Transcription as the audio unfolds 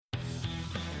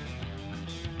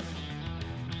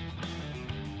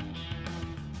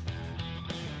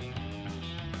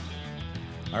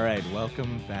All right,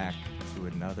 welcome back to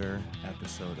another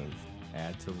episode of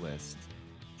Add to List,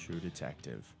 True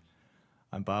Detective.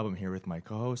 I'm Bob. I'm here with my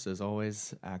co-hosts, as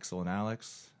always, Axel and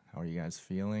Alex. How are you guys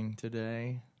feeling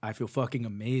today? I feel fucking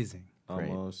amazing. Great.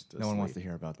 Almost. No one wants to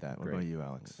hear about that. What about you,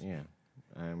 Alex? Yeah,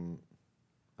 I'm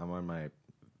on my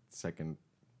second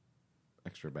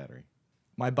extra battery.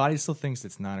 My body still thinks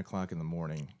it's 9 o'clock in the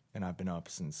morning, and I've been up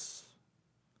since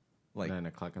 9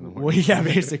 o'clock in the morning. Well, yeah,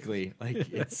 basically.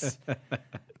 Like, it's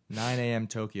 9 a.m.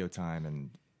 Tokyo time,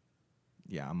 and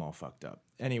yeah, I'm all fucked up.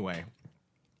 Anyway,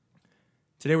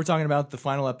 today we're talking about the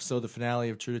final episode, the finale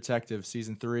of True Detective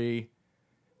Season 3,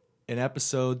 an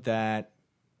episode that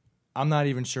I'm not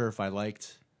even sure if I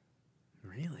liked.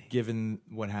 Really? Given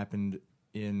what happened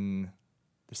in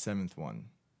the 7th one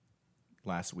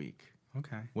last week.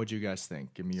 Okay. What'd you guys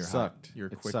think? Give me your Sucked. Your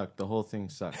It quick. sucked. The whole thing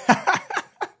sucked.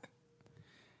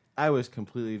 I was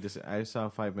completely I saw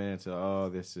 5 minutes.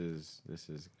 This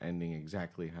is ending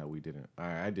exactly how we didn't.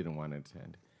 I didn't want it to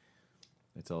end.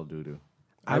 It's all doo doo.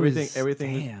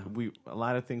 Everything. Damn. A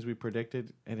lot of things we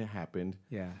predicted, and it happened.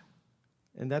 Yeah.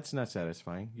 And that's not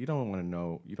satisfying. You don't want to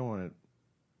know. You don't want to.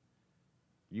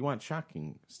 You want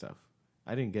shocking stuff.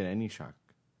 I didn't get any shock.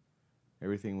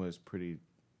 Everything was pretty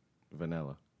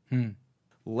vanilla.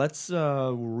 Let's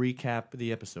recap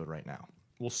the episode right now.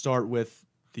 We'll start with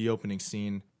the opening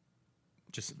scene.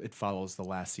 Just it follows the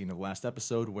last scene of the last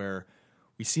episode where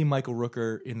we see Michael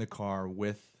Rooker in the car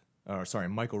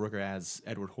Michael Rooker as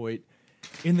Edward Hoyt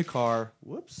in the car.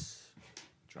 Whoops,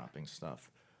 dropping stuff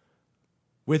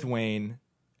with Wayne,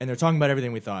 and they're talking about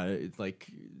everything we thought. Take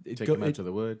him out to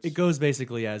the woods. It goes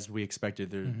basically as we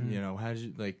expected. How did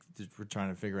you we're trying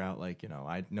to figure out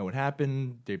I know what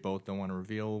happened. They both don't want to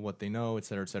reveal what they know, et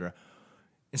cetera, et cetera.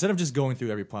 Instead of just going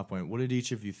through every plot point, what did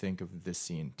each of you think of this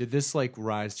scene? Did this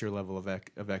rise to your level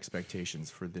of expectations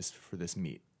for this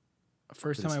meet?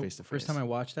 First time I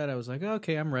watched that, I was like,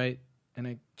 okay, I'm right, and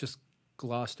I just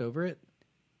glossed over it.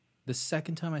 The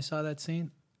second time I saw that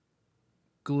scene,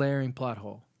 glaring plot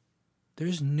hole.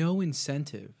 There's no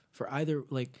incentive for either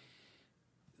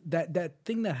that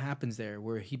thing that happens there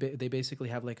where they basically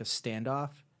have like a standoff,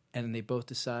 and they both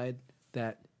decide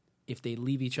that if they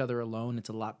leave each other alone, it's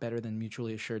a lot better than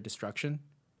mutually assured destruction.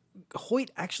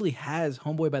 Hoyt actually has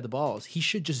homeboy by the balls. He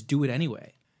should just do it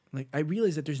anyway. I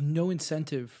realize that there's no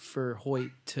incentive for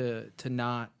Hoyt to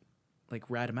not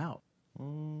rat him out.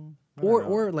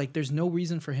 Or there's no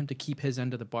reason for him to keep his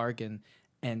end of the bargain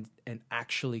and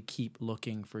actually keep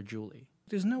looking for Julie.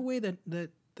 There's no way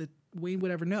that Wayne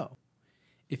would ever know.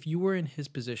 If you were in his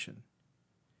position,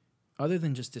 other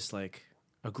than just this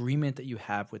agreement that you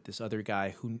have with this other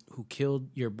guy who killed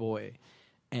your boy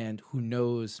and who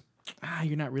knows,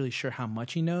 you're not really sure how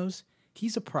much he knows,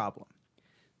 he's a problem.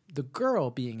 The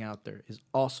girl being out there is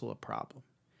also a problem.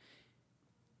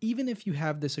 Even if you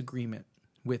have this agreement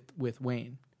with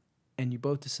Wayne and you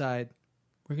both decide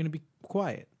we're going to be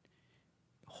quiet,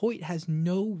 Hoyt has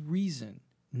no reason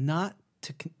not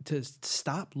to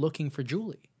stop looking for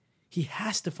Julie. He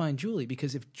has to find Julie,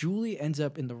 because if Julie ends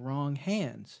up in the wrong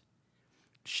hands,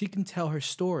 she can tell her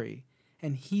story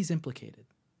and he's implicated.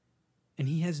 And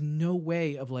he has no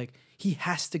way of he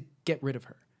has to get rid of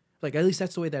her. At least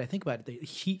that's the way that I think about it.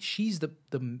 She's the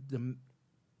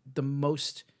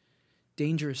most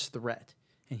dangerous threat,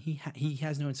 and he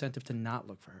has no incentive to not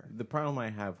look for her. The problem I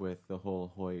have with the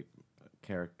whole Hoyt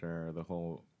character, the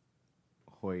whole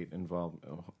Hoyt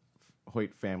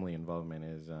family involvement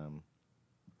is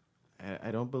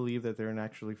I don't believe that they're an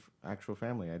actual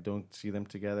family. I don't see them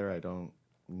together. I don't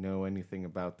know anything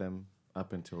about them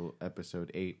up until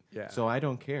episode 8. Yeah. So I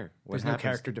don't care. There's no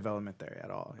character development there at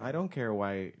all. I don't care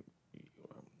why.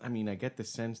 I mean, I get the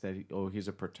sense that he's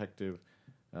a protective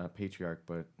patriarch,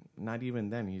 but not even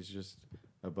then. He's just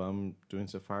a bum doing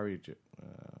safari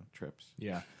trips.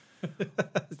 Yeah.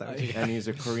 And he's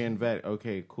a Korean vet.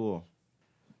 Okay, cool.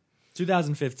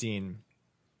 2015,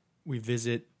 we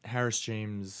visit Harris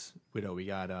James' widow. We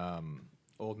got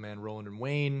old man Roland and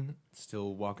Wayne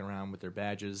still walking around with their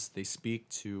badges. They speak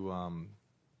to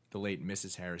the late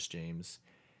Mrs. Harris James.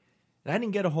 And I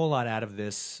didn't get a whole lot out of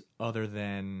this other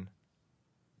than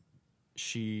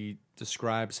she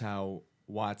describes how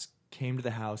Watts came to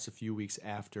the house a few weeks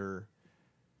after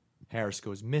Harris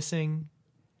goes missing,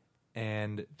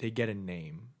 and they get a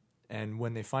name. And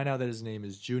when they find out that his name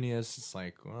is Junius, it's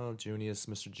Junius,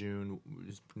 Mr. June.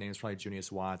 His name's probably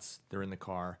Junius Watts. They're in the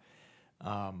car.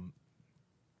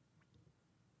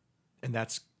 And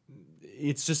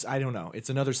it's just, I don't know. It's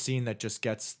another scene that just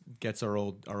gets our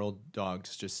old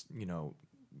dogs, just,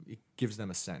 it gives them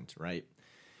a scent, right?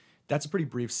 That's a pretty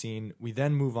brief scene. We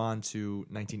then move on to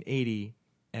 1980,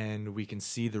 and we can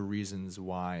see the reasons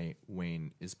why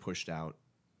Wayne is pushed out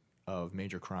of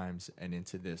major crimes and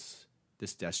into this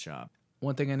desk job.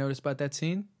 One thing I noticed about that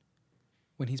scene,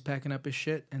 when he's packing up his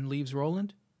shit and leaves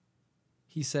Roland,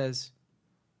 he says,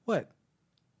 "What?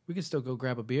 We can still go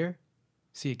grab a beer,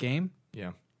 see a game."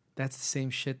 Yeah. That's the same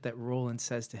shit that Roland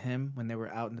says to him when they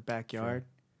were out in the backyard.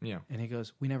 Sure. Yeah. And he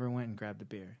goes, "We never went and grabbed a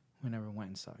beer. We never went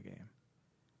and saw a game."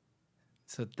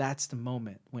 So that's the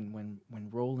moment when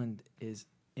Roland is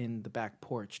in the back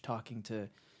porch talking to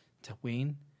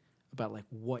Wayne about like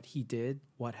what he did,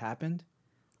 what happened.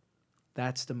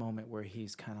 That's the moment where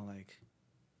he's kind of like,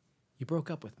 "You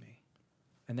broke up with me."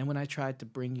 And then when I tried to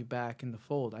bring you back in the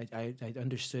fold, I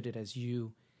understood it as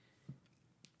you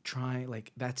trying,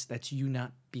 like, that's you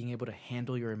not being able to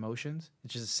handle your emotions,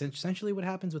 which is essentially what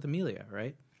happens with Amelia,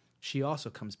 right? She also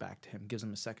comes back to him, gives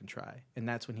him a second try. And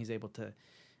that's when he's able to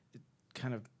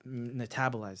kind of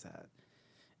metabolize that.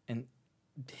 And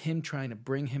him trying to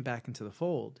bring him back into the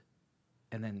fold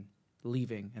and then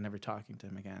leaving and never talking to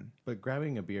him again. But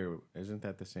grabbing a beer, isn't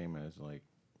that the same as like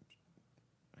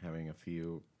having a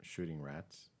few shooting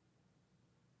rats?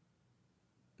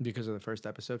 Because of the first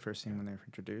scene when they were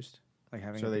introduced. Like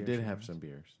having. So they did have some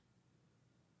beers.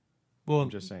 Well, I'm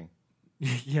just saying.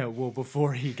 Yeah, well,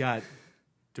 before he got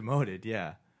demoted,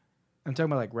 yeah. I'm talking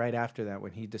about like right after that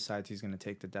when he decides he's going to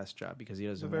take the desk job because he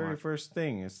doesn't The very first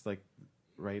thing. It's like,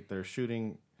 right, they're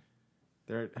shooting,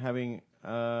 they're having,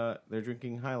 they're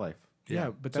drinking High Life.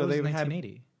 Yeah, but that was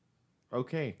 1980.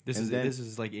 Okay. This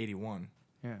is like 81.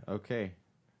 Yeah. Okay.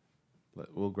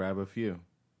 We'll grab a few.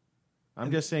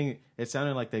 I'm just saying, it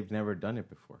sounded like they've never done it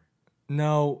before.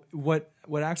 No, what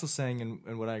Axel's saying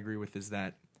and what I agree with is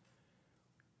that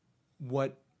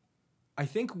what I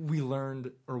think we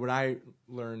learned, or what I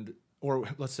learned, or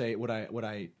let's say what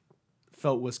I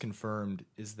felt was confirmed,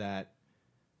 is that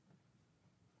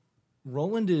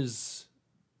Roland is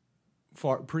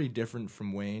pretty different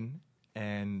from Wayne,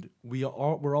 and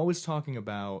we're always talking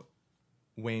about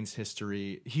Wayne's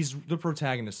history. He's the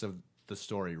protagonist of the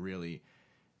story, really,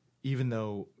 even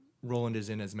though Roland is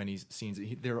in as many scenes.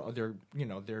 They're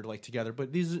like together, but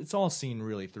it's all seen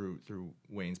really through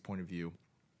Wayne's point of view,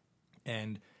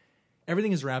 and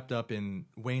everything is wrapped up in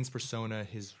Wayne's persona,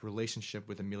 his relationship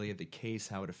with Amelia, the case,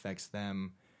 how it affects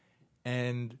them,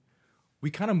 and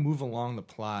we kind of move along the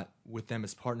plot with them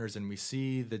as partners, and we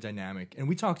see the dynamic. And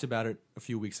we talked about it a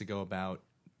few weeks ago about,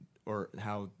 or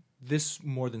how this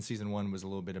more than season one was a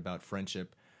little bit about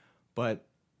friendship, but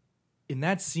in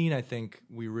that scene, I think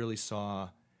we really saw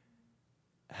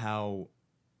how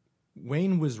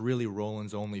Wayne was really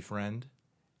Roland's only friend,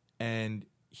 and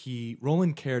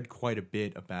Roland cared quite a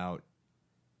bit about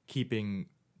keeping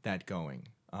that going.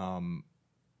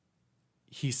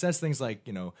 He says things like,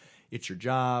 it's your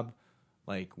job,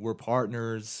 like we're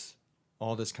partners,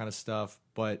 all this kind of stuff.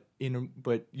 But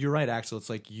you're right, Axel. It's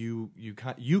like you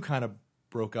kind of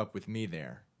broke up with me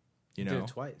there. You know, did it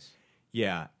twice.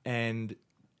 Yeah, and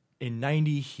in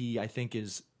 90, he I think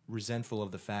is resentful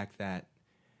of the fact that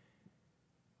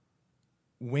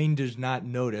Wayne does not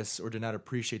notice or did not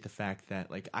appreciate the fact that,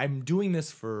 like, I'm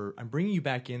bringing you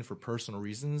back in for personal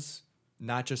reasons,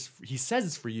 not just, he says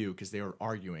it's for you because they were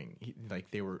arguing.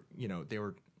 They were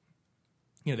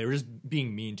just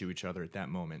being mean to each other at that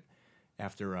moment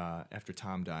after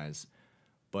Tom dies.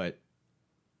 But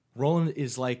Roland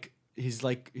is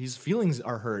his feelings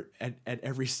are hurt at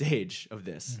every stage of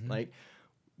this. Mm-hmm. Like,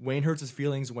 Wayne hurts his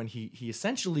feelings when he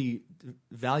essentially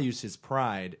values his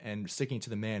pride and sticking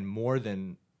to the man more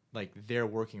than like their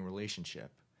working relationship.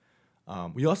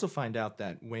 We also find out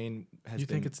that Wayne has. You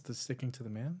think it's the sticking to the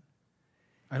man?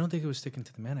 I don't think it was sticking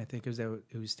to the man. I think it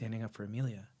was standing up for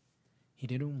Amelia. He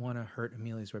didn't want to hurt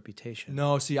Amelia's reputation.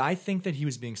 No, see, I think that he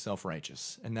was being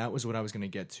self-righteous, and that was what I was going to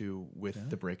get to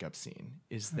with the breakup scene.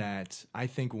 Is that I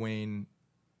think Wayne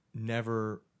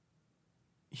never.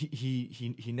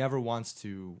 He never wants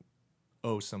to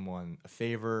owe someone a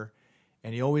favor,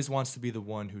 and he always wants to be the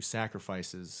one who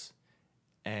sacrifices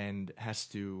and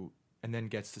then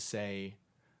gets to say,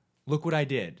 look what I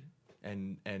did.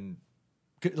 And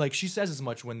like she says as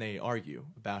much when they argue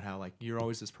about how, like, you're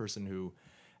always this person who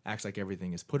acts like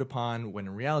everything is put upon, when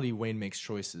in reality Wayne makes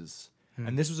choices.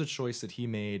 And this was a choice that he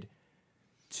made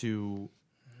to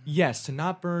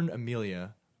not burn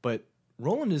Amelia, but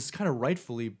Roland is kind of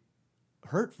rightfully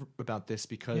hurt about this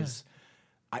because,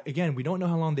 again, we don't know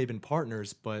how long they've been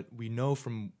partners, but we know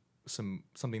from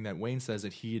something that Wayne says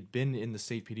that he had been in the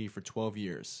state PD for 12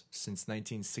 years, since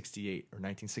 1968 or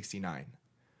 1969.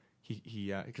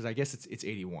 He because I guess it's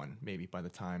 81 maybe by the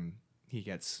time he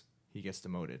gets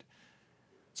demoted.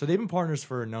 So they've been partners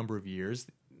for a number of years.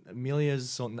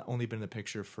 Amelia's only been in the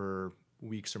picture for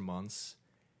weeks or months.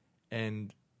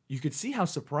 And you could see how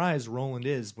surprised Roland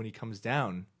is when he comes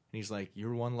down. And he's like,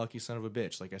 "You're one lucky son of a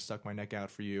bitch. Like, I stuck my neck out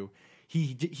for you."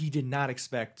 He did not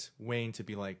expect Wayne to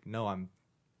be like, "No, I'm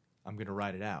going to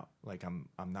ride it out. Like, I'm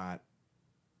not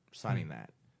signing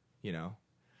that," you know?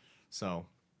 So,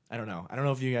 I don't know. I don't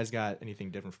know if you guys got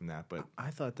anything different from that, but I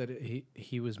thought that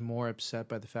he was more upset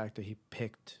by the fact that he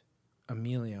picked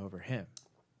Amelia over him.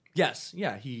 yes,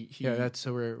 yeah, Yeah, that's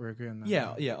so we're agreeing on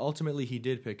that. yeah. Ultimately, he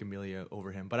did pick Amelia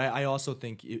over him, but I also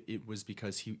think it was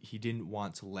because he didn't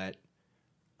want to let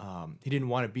he didn't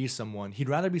want to be someone. He'd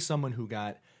rather be someone who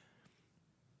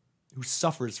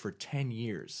suffers for 10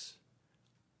 years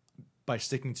by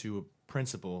sticking to a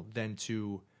principle than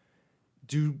to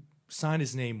sign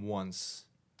his name once,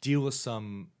 deal with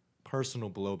some personal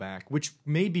blowback, which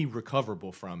may be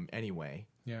recoverable from anyway.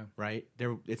 Yeah. Right?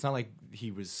 It's not like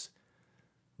he was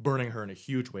burning her in a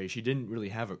huge way. She didn't really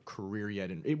have a career yet,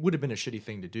 and it would have been a shitty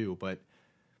thing to do, but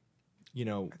you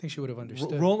know, I think she would have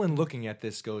understood. Roland looking at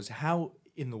this goes, how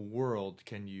in the world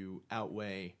can you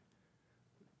outweigh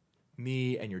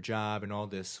me and your job and all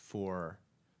this for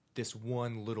this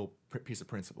one little piece of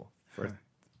principle?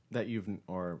 That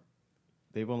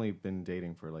they've only been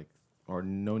dating for or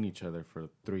known each other for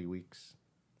 3 weeks.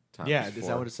 Yeah, is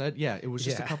that what it said? Yeah, it was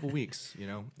just a couple weeks, you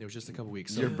know? It was just a couple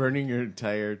weeks. You're burning your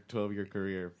entire 12-year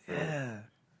career. Yeah.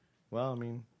 Well, I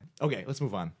mean... Okay, let's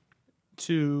move on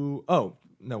to... Oh,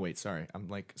 no, wait, sorry. I'm,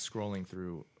 scrolling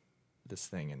through this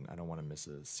thing, and I don't want to miss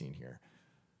a scene here.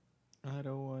 I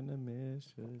don't want to miss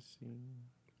a scene.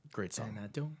 Great song. And I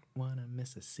don't want to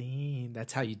miss a scene.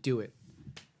 That's how you do it.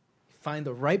 Find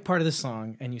the right part of the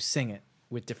song, and you sing it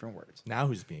with different words. Now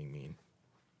who's being mean?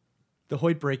 The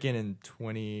Hoyt break-in in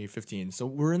 2015. So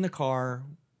we're in the car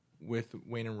with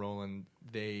Wayne and Roland.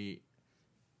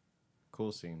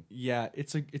 Cool scene. Yeah,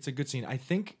 it's a good scene. I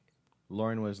think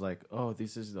Lauren was like, "Oh,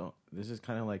 this is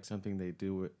kind of like something they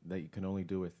do that you can only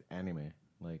do with anime,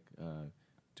 like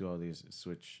do all these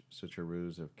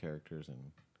switcheroos of characters,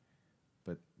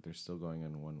 but they're still going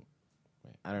in one way.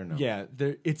 I don't know. Yeah,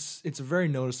 it's very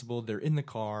noticeable. They're in the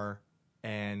car,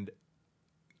 and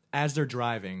as they're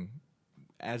driving,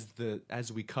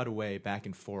 as we cut away back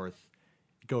and forth,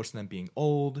 it goes to them being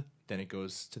old, then it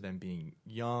goes to them being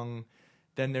young.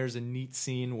 Then there's a neat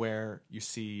scene where you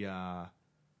see, I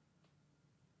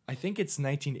think it's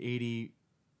 1980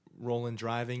 Roland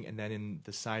driving, and then in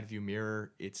the side view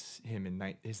mirror, it's him in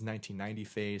his 1990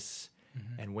 face,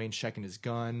 and Wayne checking his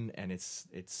gun, and it's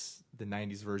the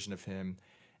 90s version of him.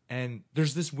 And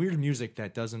there's this weird music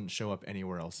that doesn't show up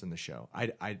anywhere else in the show.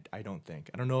 I don't think.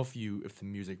 I don't know if the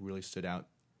music really stood out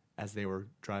as they were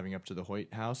driving up to the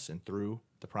Hoyt house and through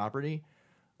the property.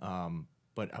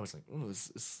 But I was like, oh,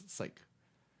 it's like,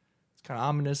 it's kind of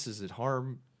ominous. Is it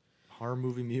horror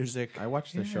movie music? I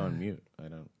watched the show on mute. I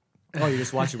don't. Oh, you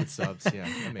just watch it with subs. Yeah,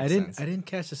 that makes sense. I didn't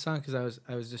catch the song because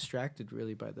I was distracted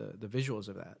really by the visuals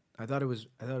of that. I thought it was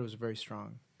very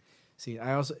strong. See,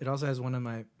 it also has one of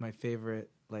my favorite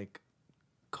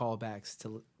callbacks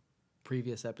to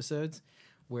previous episodes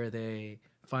where they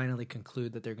finally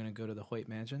conclude that they're going to go to the Hoyt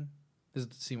mansion. This is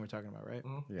the scene we're talking about, right?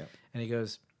 Mm-hmm. Yeah. And he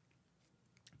goes,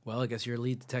 "Well, I guess you're a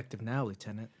lead detective now,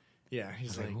 Lieutenant." Yeah,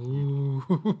 he's like,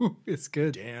 "Ooh, it's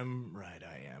good." damn right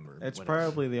I am. Or It's whatever.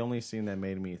 probably the only scene that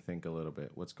made me think a little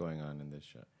bit what's going on in this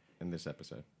show, in this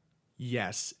episode.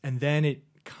 Yes, and then it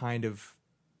kind of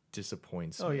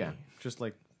disappoints me. Oh yeah, just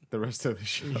like the rest of the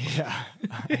show. Yeah,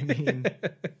 I mean,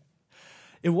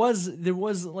 there was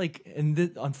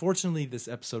unfortunately this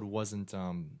episode wasn't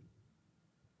A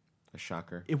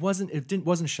shocker. it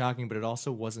wasn't shocking, but it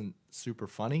also wasn't super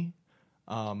funny.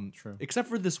 True. Except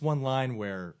for this one line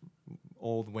where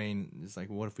old Wayne is like,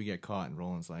 "What if we get caught?" And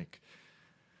Roland's like,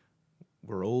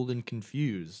 "We're old and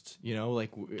confused,"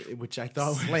 which I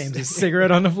thought Slams his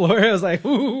cigarette on the floor. I was like,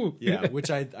 "Ooh." Yeah, which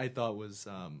I thought was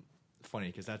funny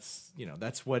because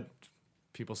that's what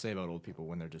people say about old people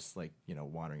when they're just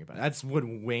wandering about. That's what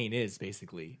Wayne is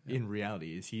basically in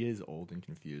reality. He is old and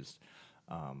confused.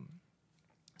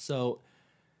 So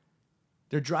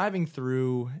they're driving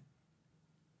through.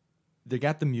 They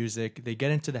got the music. They get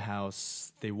into the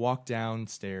house. They walk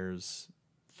downstairs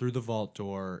through the vault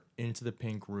door into the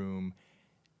pink room,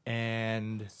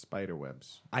 and Spider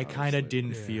webs. I kind of obviously.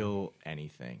 didn't feel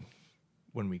anything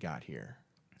when we got here.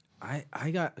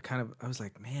 I got I was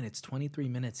like, man, it's 23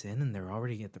 minutes in and they're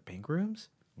already at the pink rooms?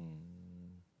 I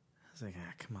was like,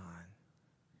 come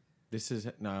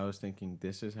on. I was thinking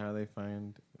this is how they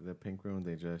find the pink room.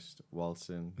 They just waltz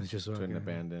in It's just to an okay.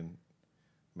 abandoned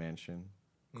mansion.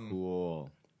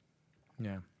 Cool.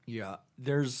 Yeah. Yeah,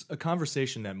 there's a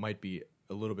conversation that might be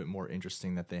a little bit more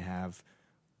interesting that they have.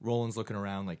 Roland's looking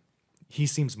around like, he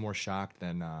seems more shocked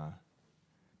than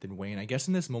Wayne. I guess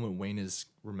in this moment, Wayne is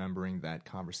remembering that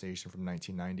conversation from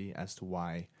 1990 as to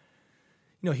why,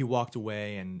 he walked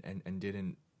away and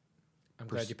didn't. I'm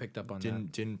glad you picked up on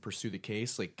that. Didn't pursue the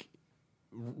case. Like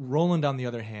Roland, on the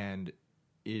other hand,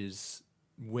 is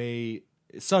way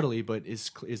subtly, but is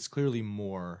clearly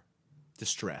more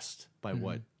distressed by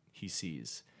what he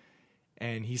sees,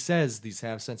 and he says these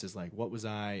half sentences like, "What was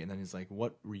I?" and then he's like,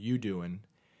 "What were you doing?"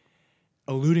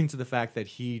 alluding to the fact that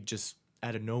he just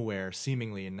out of nowhere,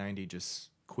 seemingly in 90, just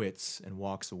quits and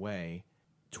walks away.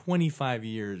 25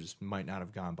 years might not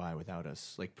have gone by without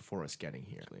us, like before us getting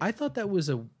here. I thought that was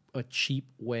a cheap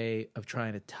way of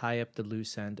trying to tie up the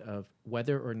loose end of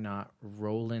whether or not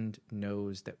Roland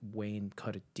knows that Wayne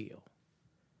cut a deal.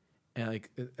 And like,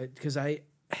 because I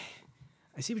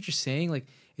see what you're saying. Like,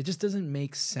 it just doesn't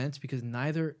make sense because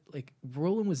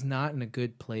Roland was not in a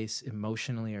good place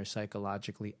emotionally or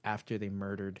psychologically after they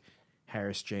murdered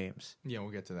Harris James. Yeah,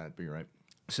 we'll get to that, but you're right.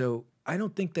 So I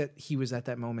don't think that he was at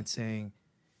that moment saying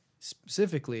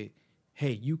specifically,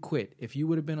 hey, you quit. If you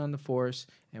would have been on the force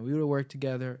and we would have worked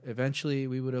together, eventually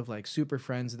we would have like super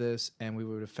friends this and we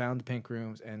would have found the pink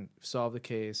rooms and solved the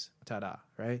case. Ta-da,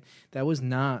 right? That was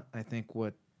not, I think,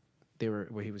 what he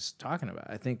was talking about.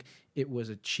 I think it was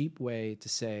a cheap way to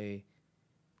say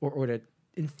or to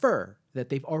infer that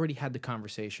they've already had the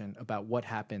conversation about what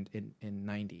happened in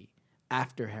 90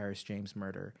 after Harris James'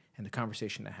 murder and the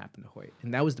conversation that happened to Hoyt.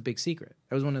 And that was the big secret.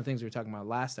 That was one of the things we were talking about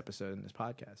last episode in this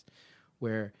podcast,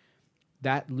 where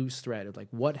that loose thread of like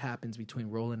what happens between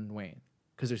Roland and Wayne,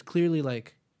 because there's clearly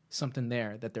like something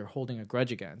there that they're holding a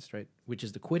grudge against, right? Which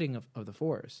is the quitting of the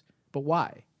force. But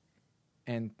why?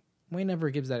 And Wayne never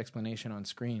gives that explanation on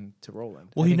screen to Roland.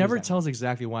 Well, he never tells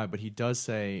exactly why, but he does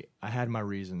say, I had my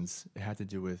reasons. It had to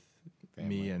do with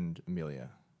me and Amelia.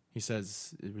 He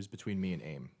says it was between me and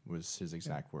Aim, was his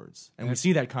exact words. And we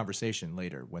see that conversation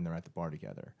later when they're at the bar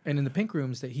together. And in the pink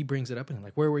rooms, that he brings it up and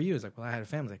like, where were you? He's like, well, I had a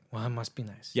family. Like, well, it must be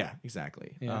nice. Yeah,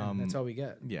 exactly. Yeah, that's all we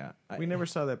get. Yeah. We never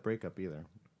saw that breakup either.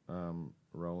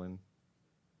 Roland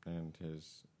and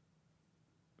his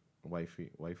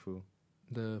waifu.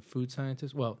 The food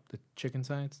scientist? Well, the chicken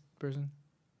science person?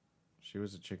 She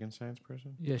was a chicken science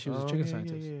person? Yeah, she was a chicken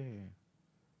scientist. Yeah.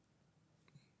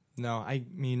 No, I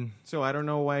mean... So I don't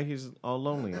know why he's all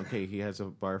lonely. Okay, he has a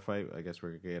bar fight. I guess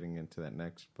we're getting into that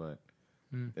next. But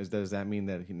does that mean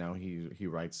that he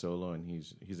rides solo and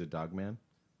he's a dog man?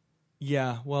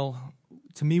 Yeah, well,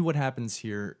 to me what happens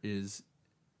here is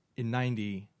in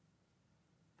 90...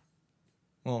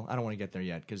 Well, I don't want to get there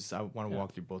yet because I want to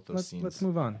walk through both those scenes. Let's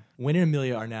move on. Wayne and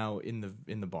Amelia are now in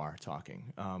the bar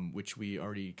talking, which we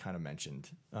already kind of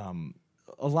mentioned.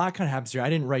 A lot kind of happens here. I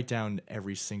didn't write down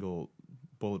every single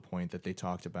bullet point that they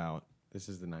talked about. This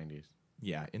is the 90s.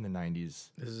 Yeah, in the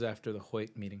 90s. This is after the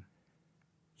Hoyt meeting.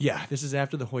 Yeah, this is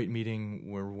after the Hoyt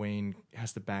meeting where Wayne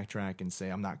has to backtrack and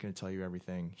say, I'm not going to tell you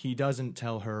everything. He doesn't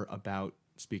tell her about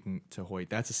speaking to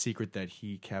Hoyt. That's a secret that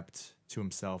he kept to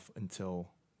himself until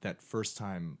that first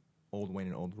time old Wayne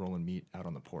and old Roland meet out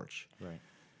on the porch. Right.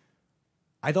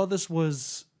 I thought this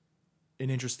was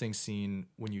an interesting scene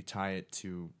when you tie it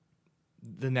to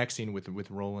the next scene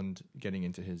with Roland getting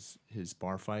into his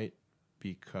bar fight,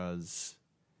 because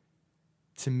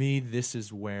to me this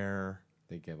is where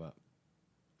they give up.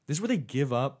 This is where they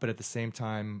give up, but at the same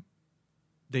time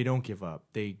they don't give up.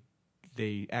 They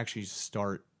actually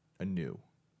start anew.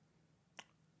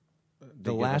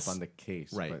 They give up on the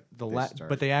case, right?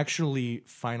 But they actually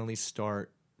finally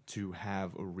start to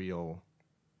have a real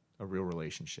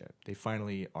relationship. They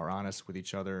finally are honest with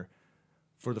each other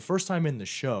for the first time in the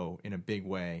show in a big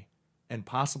way, and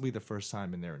possibly the first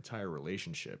time in their entire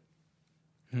relationship.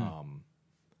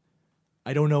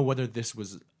 I don't know whether this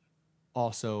was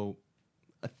also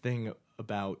a thing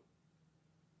about,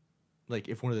 like,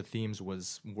 if one of the themes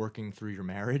was working through your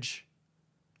marriage,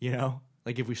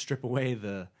 like if we strip away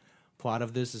the plot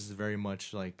of this is very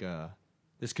much like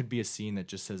this could be a scene that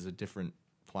just has a different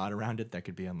plot around it that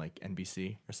could be on like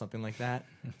NBC or something like that.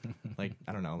 Like,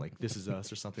 I don't know, like This Is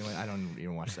Us or something like. I don't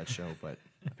even watch that show, but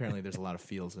apparently there's a lot of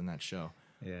feels in that show.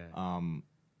 Yeah.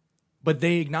 But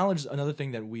they acknowledged another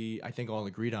thing that I think all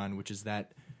agreed on, which is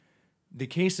that the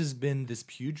case has been this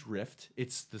huge rift.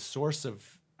 It's the source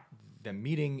of them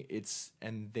meeting.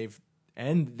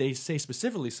 And they say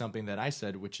specifically something that I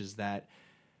said, which is that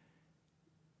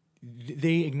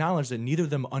they acknowledge that neither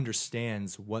of them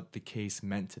understands what the case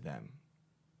meant to them.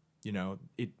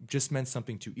 It just meant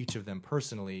something to each of them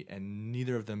personally, and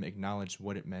neither of them acknowledged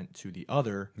what it meant to the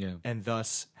other, and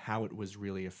thus how it was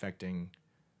really affecting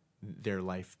their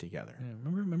life together. Yeah,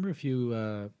 remember a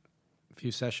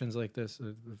few sessions like this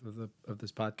of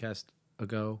this podcast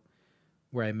ago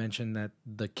where I mentioned that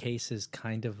the case is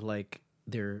kind of like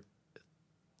they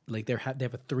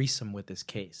have a threesome with this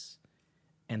case,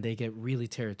 and they get really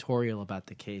territorial about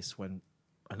the case when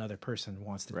another person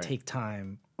wants to take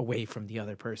time away from the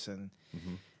other person.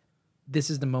 Mm-hmm. This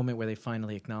is the moment where they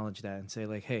finally acknowledge that and say,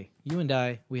 like, hey, you and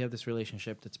I, we have this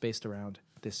relationship that's based around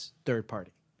this third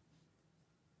party.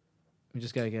 We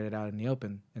just got to get it out in the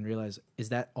open and realize, is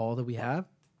that all that we have?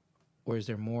 Or is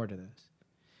there more to this?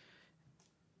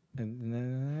 And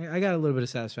then I got a little bit of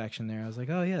satisfaction there. I was like,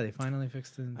 oh, yeah, they finally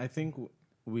fixed it. I think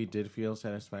we did feel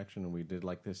satisfaction, and we did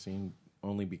like this scene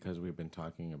only because we've been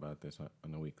talking about this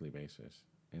on a weekly basis.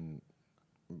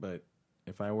 But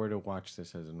if I were to watch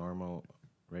this as a normal,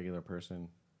 regular person,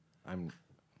 I'm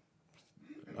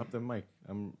up the mic.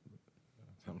 I'm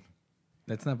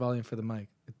That's not volume for the mic.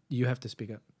 You have to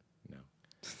speak up. No.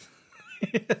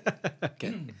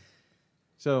 Okay.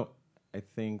 So I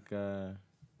think, I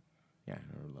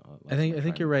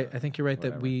think you're right. I think you're right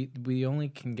whatever. that we only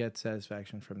can get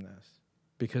satisfaction from this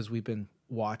because we've been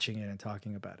watching it and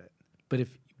talking about it. But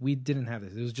if we didn't have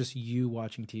this, it was just you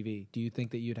watching TV, do you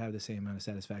think that you'd have the same amount of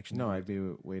satisfaction? No, I'd be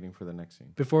waiting for the next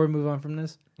scene. Before we move on from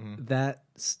this, that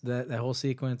whole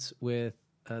sequence with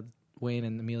Wayne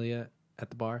and Amelia at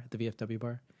the bar, at the VFW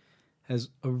bar, has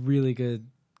a really good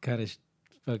kind of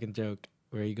fucking joke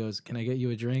where he goes, "Can I get you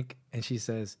a drink?" And she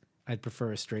says, "I'd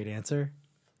prefer a straight answer."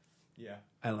 Yeah,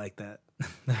 I like that.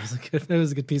 That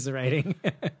was a good piece of writing.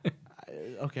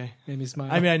 Okay, made me smile.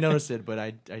 I mean, I noticed it, but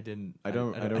I didn't. I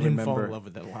don't didn't remember. fall in love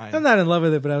with that line. I'm not in love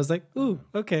with it, but I was like, "Ooh,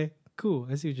 okay, cool.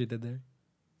 I see what you did there."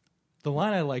 The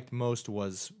line I liked most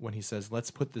was when he says,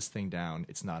 "Let's put this thing down.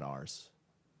 It's not ours,"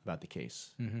 about the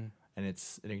case, and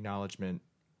it's an acknowledgement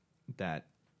that,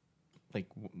 like,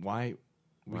 why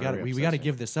we got to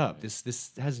give this up. This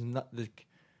has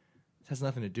has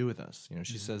nothing to do with us. You know,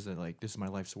 she says that, like, this is my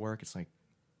life's work. It's like,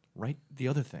 write the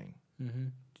other thing.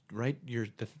 Write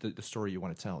the story you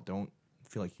want to tell. Don't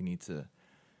feel like you need to,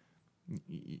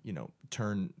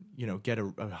 get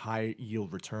a high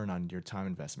yield return on your time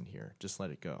investment here. Just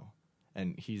let it go.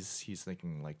 And he's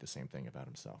thinking like the same thing about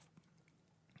himself.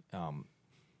 All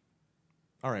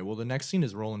right. Well, the next scene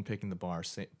is Roland picking the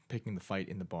fight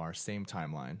in the bar. Same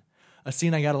timeline. A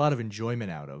scene I got a lot of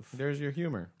enjoyment out of. There's your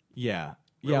humor. Yeah.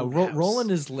 Yeah, Roland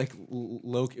is like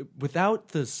without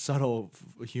the subtle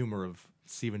humor of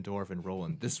Steven Dorff and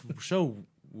Roland, this show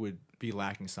would be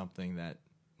lacking something that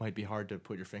might be hard to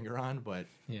put your finger on. But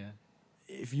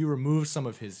if you remove some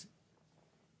of his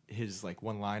like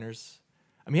one-liners,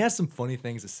 I mean, he has some funny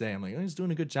things to say. I'm like, oh, he's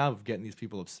doing a good job of getting these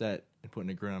people upset and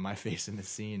putting a grin on my face in this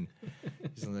scene.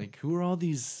 He's like, who are all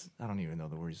these? I don't even know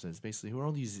the word he says. Basically, who are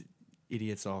all these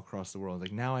idiots all across the world?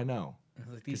 Like, now I know.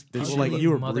 Like these people like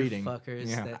you were breeding.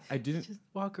 Yeah. That I didn't just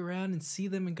walk around and see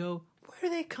them and go, where do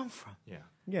they come from?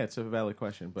 Yeah, it's a valid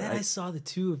question. But I saw the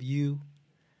two of you,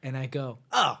 and I go,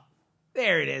 oh,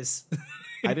 there it is.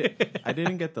 I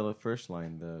didn't get the first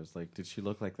line though. It's like, did she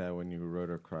look like that when you rode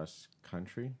her cross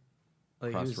country,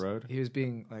 like cross road? He was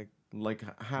being like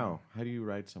how? How do you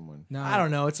ride someone? No, I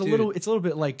don't know. It's a little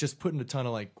bit like just putting a ton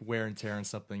of like wear and tear on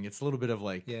something. It's a little bit of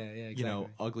like exactly.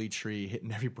 Ugly tree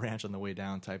hitting every branch on the way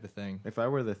down type of thing. If I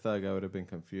were the thug, I would have been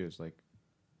confused. Like,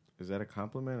 is that a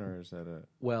compliment or is that a?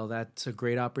 Well, that's a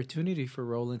great opportunity for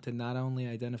Roland to not only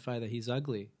identify that he's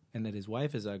ugly and that his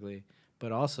wife is ugly,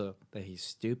 but also that he's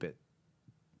stupid.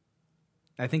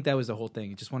 I think that was the whole thing.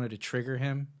 He just wanted to trigger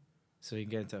him so he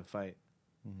can get into a fight.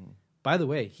 Mm-hmm. By the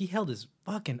way, he held his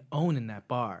fucking own in that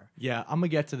bar. Yeah, I'm gonna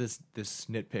get to this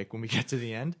nitpick when we get to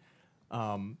the end.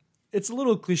 It's a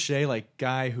little cliche, like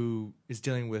guy who is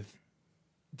dealing with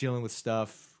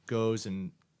stuff goes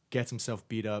and gets himself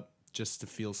beat up just to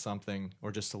feel something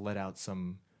or just to let out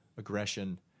some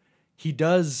aggression. He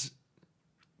does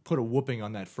put a whooping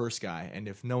on that first guy, and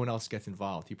if no one else gets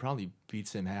involved, he probably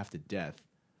beats him half to death.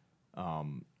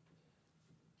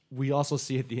 We also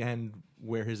see at the end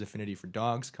where his affinity for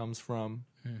dogs comes from,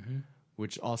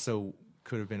 which also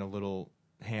could have been a little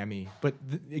hammy. But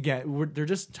again, they're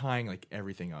just tying like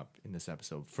everything up in this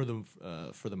episode for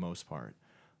the most part.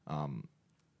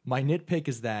 My nitpick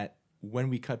is that when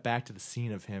we cut back to the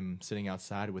scene of him sitting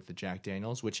outside with the Jack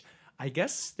Daniels, which I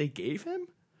guess they gave him,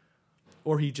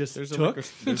 or he just took.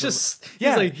 You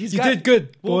did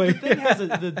good, boy. Well, the thing has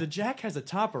the Jack has a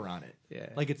topper on it. Yeah,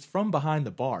 like it's from behind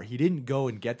the bar. He didn't go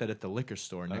and get that at the liquor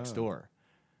store next door.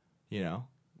 You know,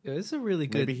 yeah, this is a really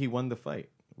good. Maybe he won the fight.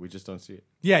 We just don't see it.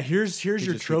 Yeah, here's your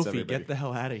trophy. Get the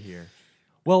hell out of here.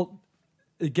 Well,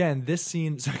 again, this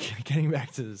scene. So getting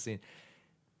back to the scene.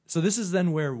 So this is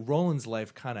then where Roland's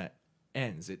life kind of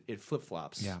ends. It flip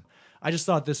flops. Yeah, I just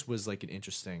thought this was like an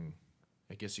interesting,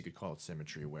 I guess you could call it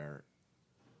symmetry, where,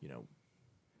 you know,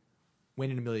 Wayne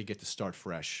and Amelia get to start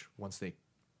fresh once they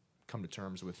come to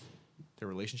terms with their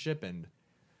relationship, and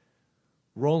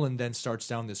Roland then starts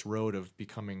down this road of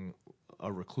becoming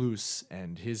a recluse,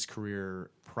 and his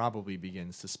career probably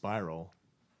begins to spiral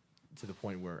to the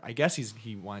point where I guess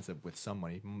he winds up with some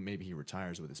money. Maybe he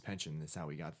retires with his pension. That's how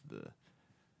he got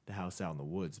the house out in the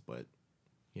woods. But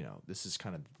this is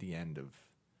kind of the end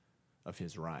of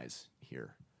his rise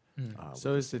here.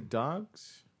 So is the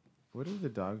dogs? What do the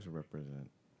dogs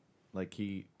represent? Like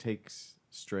he takes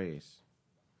strays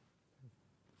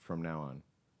from now on.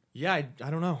 Yeah, I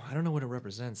don't know. I don't know what it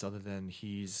represents other than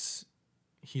he's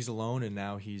alone, and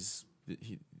now he's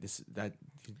going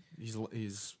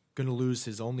to lose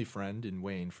his only friend in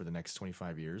Wayne for the next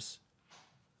 25 years.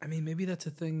 I mean, maybe that's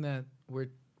a thing that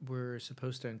we're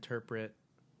supposed to interpret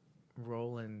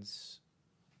Roland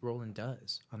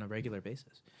does on a regular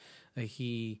basis. Like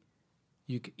he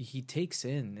takes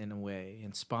in a way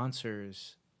and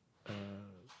sponsors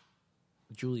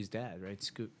Julie's dad, right?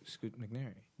 Scoot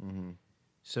McNairy. Mm-hmm.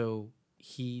 So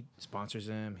he sponsors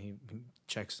him. He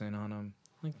checks in on him.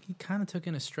 Like he kind of took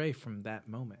in a stray from that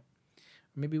moment.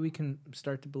 Maybe we can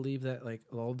start to believe that like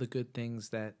all the good things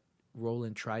that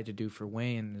Roland tried to do for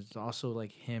Wayne is also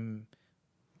like him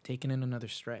taking in another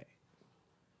stray.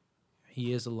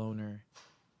 He is a loner.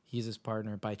 He's his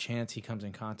partner. By chance, he comes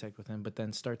in contact with him, but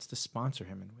then starts to sponsor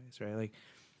him in ways, right? Like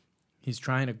he's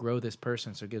trying to grow this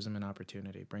person, so gives him an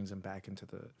opportunity, brings him back into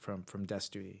from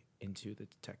desk duty into the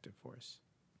detective force.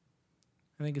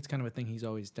 I think it's kind of a thing he's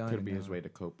always done. Could be his way to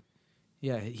cope.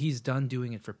 Yeah, he's done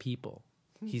doing it for people.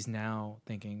 He's now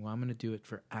thinking, well, I'm going to do it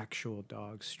for actual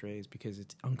dogs, strays, because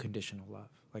it's unconditional love.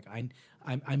 Like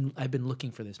I've been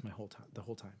looking for this the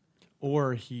whole time.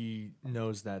 Or he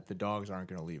knows that the dogs aren't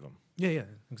going to leave him. Yeah,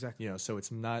 exactly. So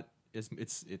it's not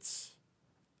it's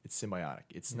symbiotic.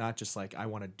 It's not just like I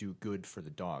want to do good for the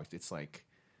dogs. It's like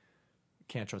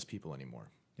can't trust people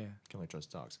anymore. Yeah, can only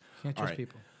trust dogs. Can't trust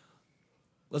people.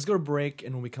 Let's go to break,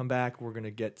 and when we come back, we're going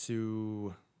to get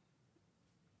to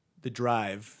the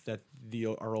drive that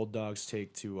our old dogs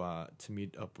take to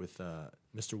meet up with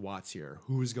Mr. Watts here,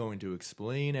 who is going to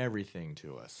explain everything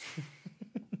to us.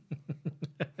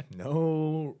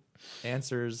 No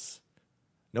answers,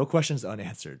 no questions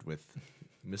unanswered with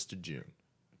Mr. June.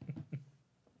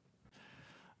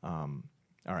 All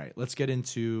right, let's get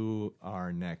into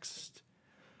our next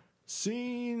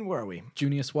scene. Where are we?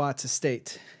 Junius Watts'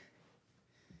 estate.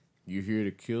 You here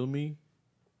to kill me?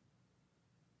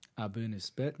 I've been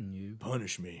expecting you.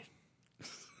 Punish me.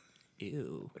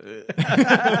 Ew.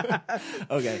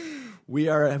 Okay, we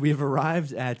have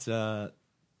arrived at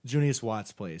Junius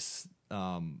Watts' place.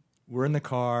 We're in the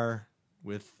car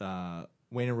with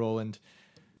Wayne and Roland.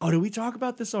 Oh, did we talk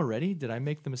about this already? Did I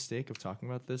make the mistake of talking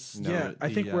about this? No. Yeah,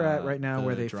 I think we're at right now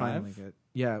where they finally get.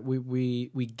 Yeah,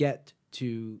 we get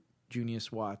to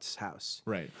Junius Watts' house.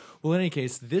 Right. Well, in any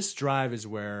case, this drive is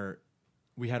where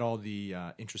we had all the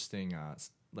interesting,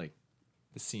 like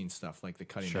the scene stuff, like the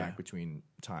cutting back between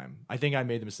time. I think I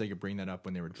made the mistake of bringing that up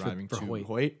when they were driving to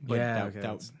Hoyt, but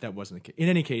that wasn't the case. In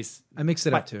any case, I mixed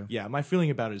it up too. Yeah, my feeling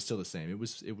about it is still the same. It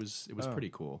was pretty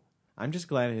cool. I'm just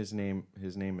glad his name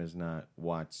is not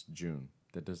Watts June.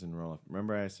 That doesn't roll off.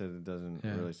 Remember I said it doesn't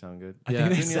really sound good? I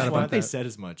think they said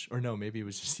as much. Or no, maybe it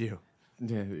was just you.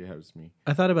 Yeah, it was me.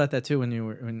 I thought about that too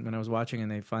when I was watching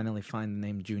and they finally find the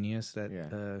name Junius that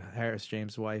Harris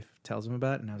James' wife tells him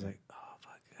about, and I was like, oh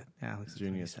fuck, Alex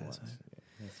Junius Watts.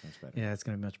 Yeah, that sounds better. Yeah, it's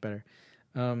gonna be much better.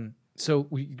 So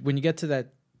when you get to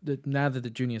that, now that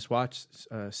the Junius Watts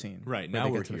scene, right now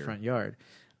we're to the front yard.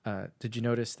 Did you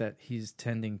notice that he's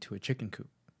tending to a chicken coop?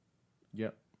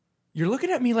 Yep. You're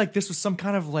looking at me like this was some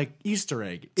kind of like Easter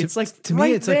egg. It's like to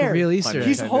me, it's there. like a real Easter egg.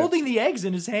 He's holding the eggs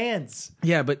in his hands.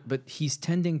 Yeah, but he's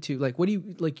tending to like what do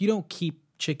you like? You don't keep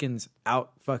chickens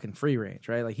out fucking free range,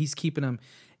 right? Like he's keeping them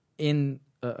in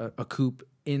a coop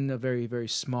in a very very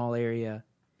small area.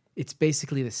 It's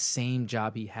basically the same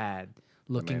job he had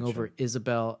looking over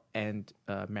Isabel and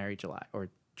Mary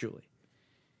Julie.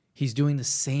 He's doing the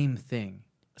same thing.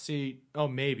 See,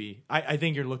 maybe. I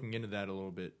think you're looking into that a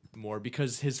little bit more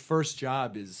because his first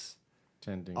job is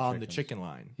tending on chickens. the chicken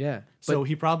line. Yeah. So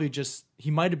he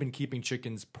might have been keeping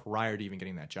chickens prior to even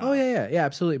getting that job. Oh, yeah,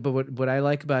 absolutely. But what I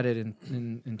like about it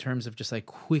in terms of just like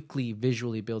quickly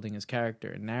visually building his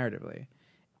character and narratively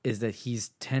is that he's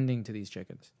tending to these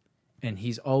chickens. And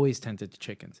he's always tended to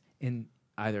chickens in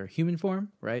either human form,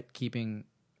 right? Keeping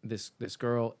this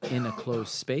girl in a closed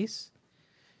space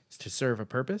to serve a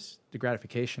purpose, the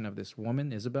gratification of this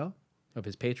woman, Isabel, of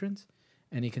his patrons,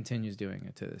 and he continues doing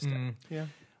it to this day. Yeah.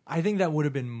 I think that would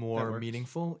have been more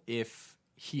meaningful if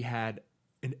he had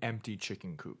an empty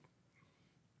chicken coop.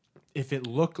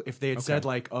 if they had said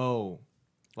like, oh,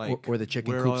 like or the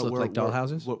chicken coops look like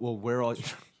dollhouses. Well, where all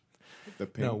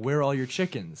where are all your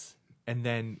chickens? And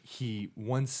then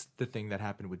once the thing that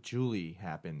happened with Julie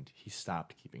happened, he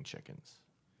stopped keeping chickens.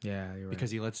 Yeah, you're right.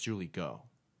 Because he lets Julie go.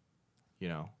 You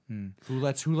know, who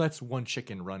lets one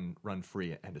chicken run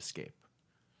free and escape?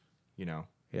 You know.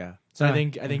 Yeah. So I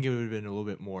think it would have been a little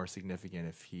bit more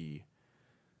significant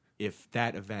if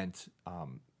that event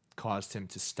caused him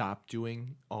to stop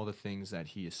doing all the things that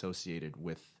he associated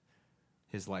with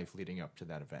his life leading up to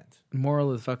that event.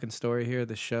 Moral of the fucking story here,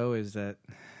 the show, is that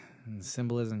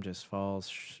symbolism just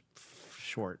falls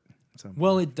short.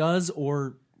 Well, it does,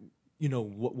 or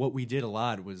what we did a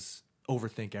lot was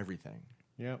overthink everything.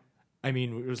 Yep. I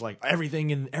mean, it was like everything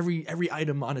in every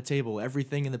item on a table,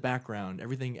 everything in the background,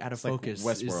 everything out of focus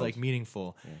is like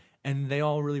meaningful, and they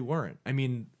all really weren't. I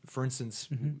mean, for instance,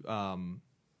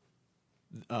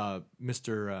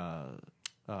 Mr.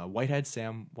 Whitehead,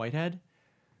 Sam Whitehead,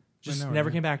 just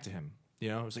never came back to him. You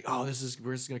know, it was like, oh,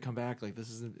 we're just gonna come back. Like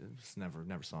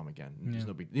never saw him again. There's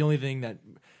no big. The only thing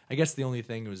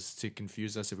was to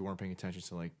confuse us if we weren't paying attention.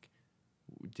 So like,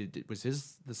 was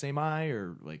his the same eye,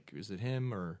 or like, is it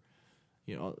him, or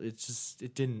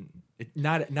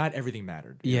not everything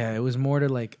mattered. Yeah, it was more to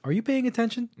like, are you paying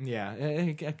attention? Yeah,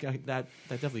 that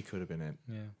definitely could have been it.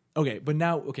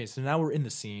 Yeah. So now we're in the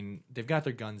scene. They've got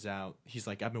their guns out. He's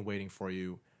like, I've been waiting for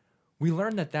you. We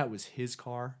learned that was his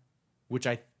car, which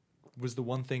was the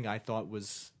one thing I thought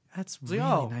was... That's really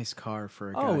nice car for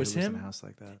a guy who lives in a house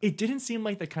like that. It didn't seem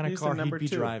like the kind of car he'd be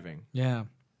driving. Yeah.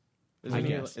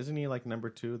 Isn't he like number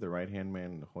 2, the right-hand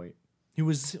man, Hoyt? He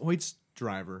was Hoyt's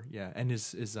driver, yeah. And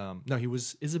he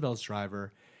was Isabel's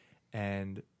driver.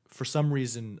 And for some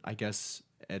reason, I guess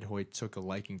Ed Hoyt took a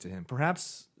liking to him.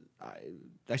 Perhaps,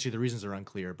 actually the reasons are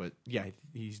unclear, but yeah,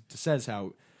 he says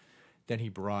how then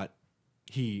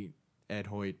Ed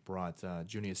Hoyt brought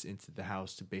Junius into the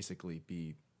house to basically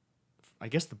be, I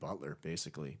guess, the butler,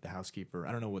 basically, the housekeeper.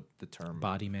 I don't know what the term...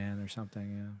 Body man or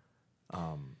something,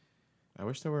 yeah. I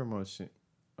wish there were more...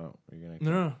 are you going to...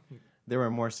 No. There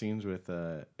were more scenes with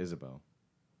Isabel.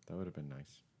 That would have been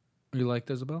nice. You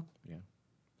liked Isabel? Yeah.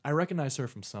 I recognize her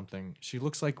from something. She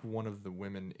looks like one of the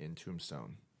women in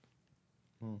Tombstone.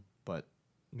 But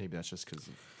maybe that's just because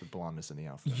of the blondness in the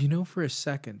outfit. For a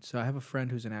second, so I have a friend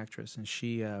who's an actress, and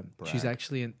she's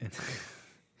actually in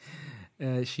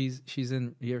she's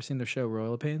in... You ever seen the show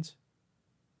Royal Pains?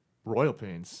 Royal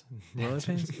Pains. Royal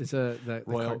Pains? It's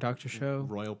the doctor show.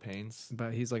 Royal Pains.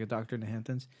 But he's like a doctor in the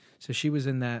Hamptons. So she was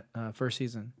in that first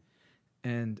season.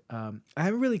 And I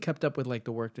haven't really kept up with like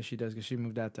the work that she does because she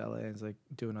moved out to LA and is like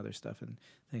doing other stuff and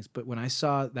things. But when I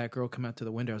saw that girl come out to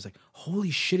the window, I was like, holy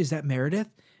shit, is that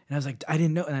Meredith? And I was like, I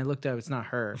didn't know. And I looked up, it's not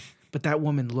her. But that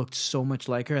woman looked so much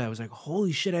like her. I was like,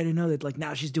 holy shit, I didn't know that. Like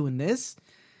now she's doing this.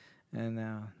 And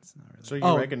now it's not really. So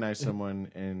you recognize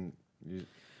someone and...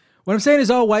 What I'm saying is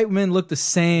all white men look the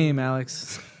same,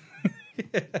 Alex.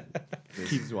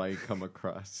 This is why you come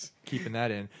across. Keeping that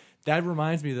in. That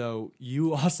reminds me, though,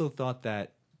 you also thought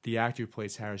that the actor who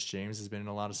plays Harris James has been in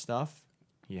a lot of stuff.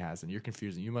 He hasn't. You're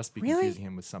confusing. You must be confusing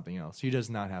him with something else. He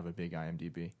does not have a big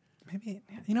IMDb. Maybe,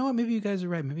 you know what? Maybe you guys are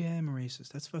right. Maybe I am a racist.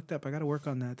 That's fucked up. I got to work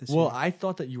on that this year. I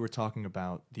thought that you were talking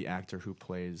about the actor who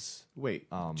plays... Wait,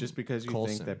 just because you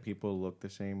Coulson. think that people look the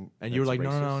same... And you were like,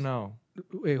 no.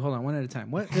 Wait, hold on. One at a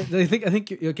time. What? I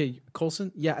think okay,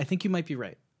 Coulson? Yeah, I think you might be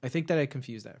right. I think that I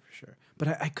confused that for sure.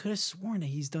 But I could have sworn that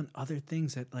he's done other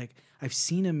things that, like, I've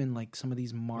seen him in, like, some of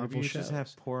these Marvel shows. Maybe you just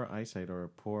have poor eyesight or a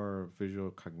poor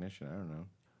visual cognition. I don't know.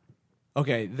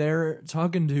 Okay, they're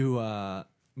talking to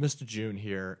Mr. June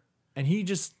here, and he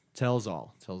just tells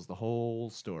the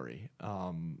whole story.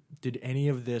 Did any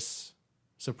of this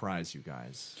surprise you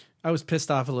guys? I was pissed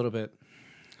off a little bit.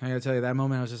 I gotta tell you, that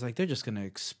moment I was just like, they're just gonna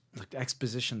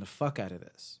exposition the fuck out of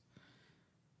this.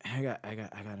 And I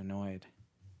got annoyed.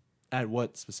 At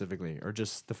what specifically, or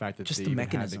just the fact that just they the even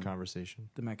mechanism, had the conversation?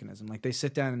 The mechanism, like they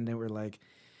sit down and they were like,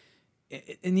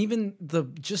 and even the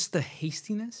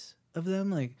hastiness of them,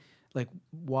 like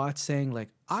Watts saying like,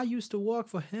 I used to work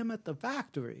for him at the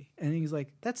factory, and he's like,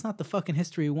 that's not the fucking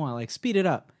history you want. Like, speed it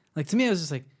up. Like, to me, I was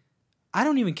just like, I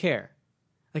don't even care.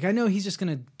 Like, I know he's just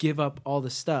gonna give up all the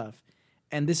stuff,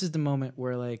 and this is the moment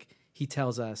where like he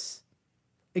tells us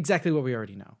exactly what we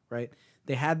already know, right?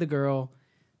 They had the girl.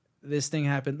 This thing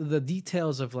happened. The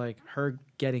details of like her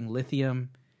getting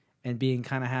lithium and being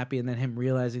kind of happy, and then him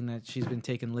realizing that she's been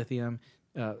taking lithium,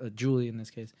 Julie in this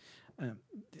case,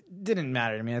 didn't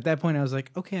matter to me. At that point, I was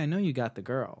like, okay, I know you got the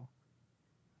girl.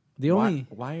 Why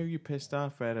are you pissed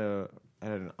off at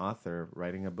an author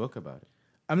writing a book about it?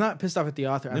 I'm not pissed off at the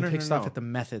author. I'm pissed off at the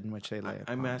method in which they lay it.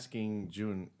 I'm asking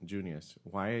Junius,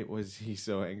 why was he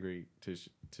so angry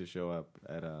to show up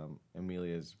at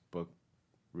Amelia's book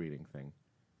reading thing?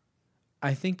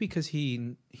 I think because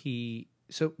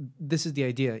so this is the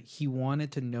idea. He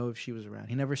wanted to know if she was around.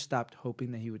 He never stopped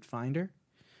hoping that he would find her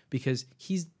because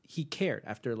he cared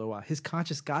after a little while. His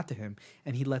conscience got to him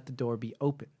and he let the door be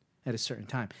open at a certain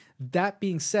time. That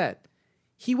being said,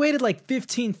 he waited like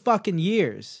 15 fucking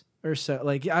years or so.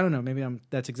 Like, I don't know, maybe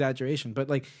that's exaggeration, but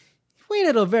like he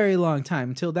waited a very long time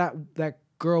until that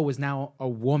girl was now a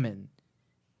woman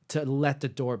to let the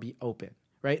door be open.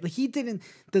 Right? Like he didn't,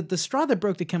 the straw that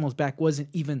broke the camel's back wasn't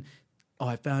even,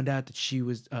 I found out that she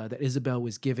was, that Isabel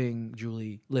was giving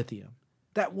Julie lithium.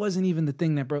 That wasn't even the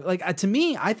thing that broke. Like to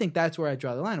me, I think that's where I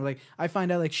draw the line. Like I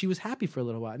find out like she was happy for a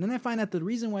little while. And then I find out the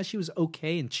reason why she was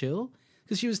okay and chill,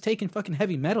 because she was taking fucking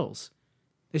heavy metals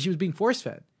that she was being force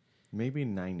fed. Maybe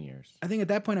 9 years. I think at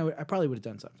that point, I probably would have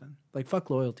done something. Like fuck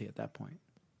loyalty at that point.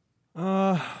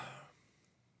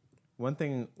 One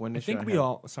thing, I think we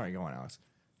all, sorry, go on, Alex.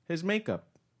 His makeup.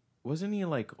 Wasn't he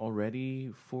like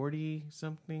already 40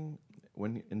 something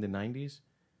when in the 90s?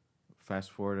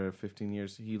 Fast forward to 15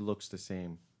 years, he looks the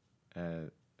same.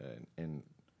 And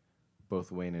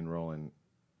both Wayne and Roland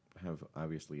have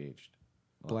obviously aged.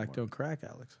 Black don't crack,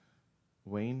 Alex.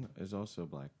 Wayne is also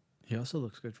black. He also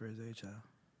looks good for his age, though.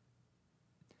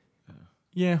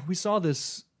 Yeah, we saw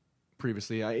this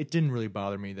previously. It didn't really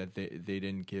bother me that they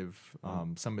didn't give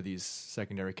some of these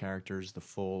secondary characters the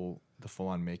full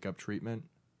on makeup treatment.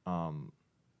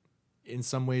 In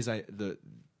some ways, the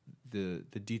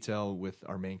detail with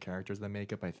our main characters, the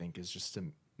makeup, I think, is just to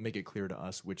make it clear to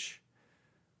us which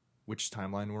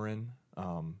timeline we're in.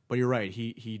 But you're right.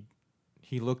 He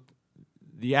looked,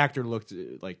 the actor looked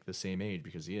like the same age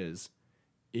because he is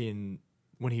when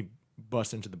he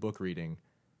busts into the book reading,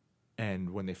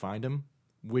 and when they find him,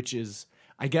 which is,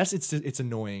 I guess it's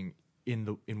annoying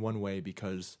in one way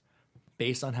because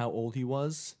based on how old he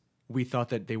was, we thought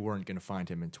that they weren't going to find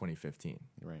him in 2015.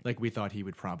 Right. Like we thought he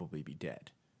would probably be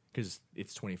dead because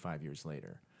it's 25 years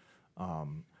later.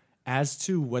 As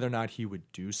to whether or not he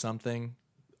would do something,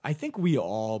 I think we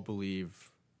all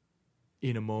believe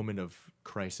in a moment of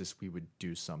crisis we would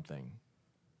do something,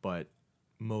 but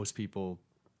most people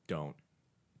don't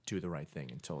do the right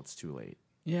thing until it's too late.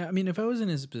 Yeah, I mean, if I was in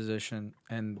his position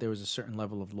and there was a certain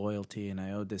level of loyalty and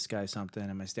I owed this guy something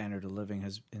and my standard of living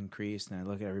has increased and I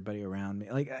look at everybody around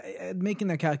me, like making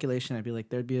that calculation, I'd be like,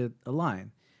 there'd be a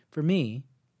line. For me,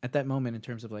 at that moment, in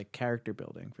terms of like character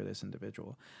building for this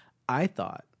individual, I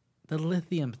thought the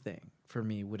lithium thing for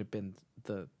me would have been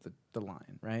the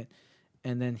line, right?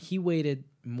 And then he waited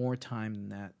more time than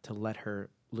that to let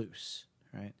her loose,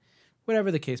 right?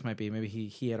 Whatever the case might be,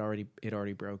 maybe it had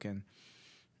already broken.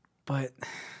 But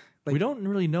we don't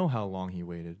really know how long he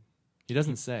waited. He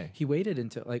doesn't say. He waited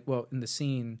until, in the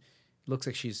scene, looks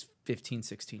like she's 15,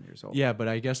 16 years old. Yeah, but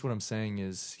I guess what I'm saying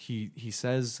is he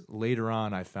says later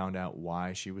on I found out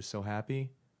why she was so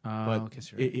happy. But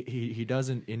right. he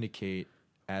doesn't indicate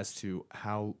as to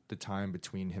how the time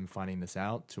between him finding this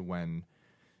out to when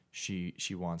she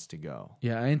wants to go.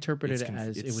 Yeah, I interpreted it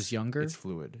as it was younger. It's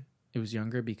fluid. It was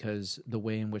younger because the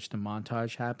way in which the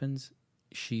montage happens,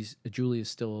 Julie is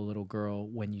still a little girl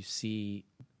when you see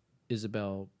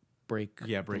Isabel break the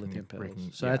lithium pills.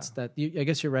 So that's that. I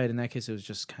guess you're right. In that case, it was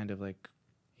just kind of like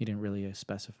he didn't really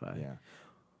specify. Yeah.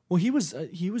 Well, he was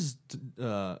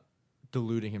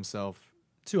deluding himself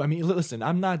too. I mean, listen,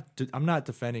 I'm not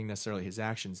defending necessarily his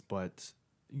actions, but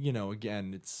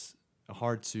again, it's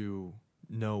hard to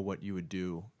know what you would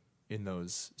do in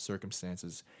those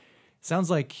circumstances. It sounds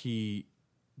like between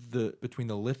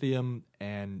the lithium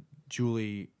and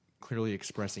Julie clearly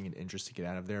expressing an interest to get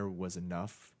out of there was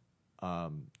enough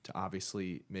to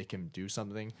obviously make him do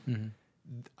something. Mm-hmm.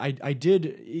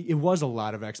 It was a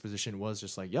lot of exposition. It was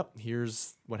just like, yep,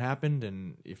 here's what happened,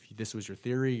 and if this was your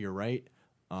theory, you're right.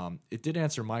 It did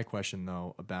answer my question,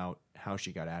 though, about how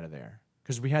she got out of there.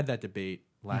 Because we had that debate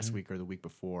last week or the week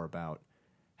before about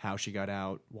how she got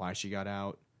out, why she got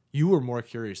out. You were more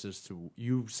curious as to,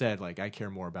 you said, like, I care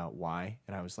more about why.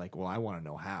 And I was like, well, I want to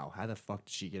know how. How the fuck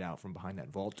did she get out from behind that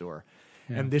vault door?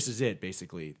 Yeah. And this is it,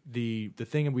 basically. The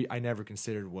thing I never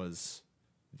considered was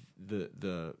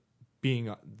the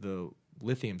being the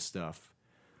lithium stuff.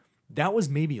 That was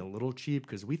maybe a little cheap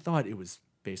because we thought it was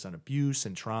based on abuse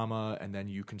and trauma, and then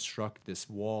you construct this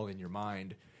wall in your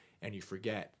mind and you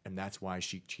forget, and that's why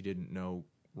she didn't know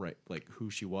right, like, who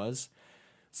she was.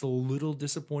 It's a little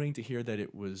disappointing to hear that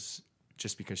it was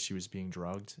just because she was being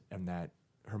drugged and that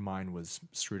her mind was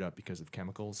screwed up because of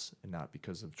chemicals and not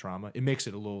because of trauma. It makes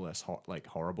it a little less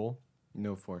horrible,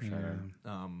 No foreshadowing.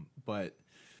 But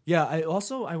yeah,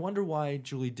 I wonder why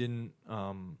Julie didn't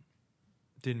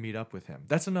meet up with him.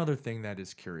 That's another thing that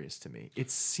is curious to me. It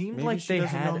seemed Maybe like she they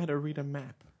doesn't had know how to read a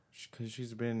map because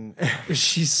she's been.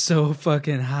 She's so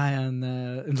fucking high on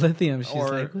lithium. She's or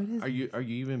like, what is are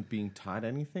you even being taught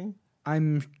anything?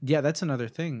 Yeah, that's another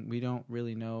thing. We don't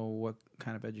really know what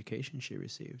kind of education she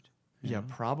received. Yeah,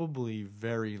 probably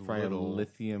very For a little.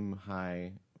 lithium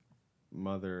high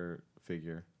mother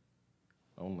figure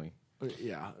only.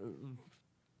 Yeah.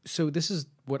 So this is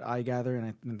what I gather, and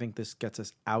I think this gets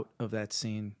us out of that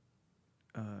scene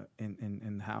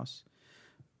in the house.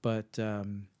 But it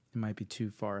might be too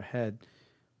far ahead.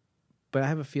 But I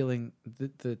have a feeling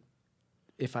that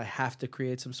if I have to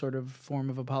create some sort of form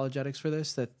of apologetics for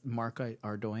this, that Mark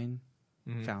Ardoin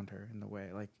found her in the way.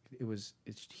 Like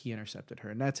he intercepted her,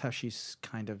 and that's how she's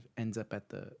kind of ends up at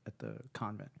the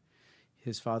convent.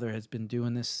 His father has been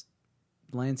doing this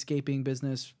landscaping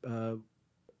business,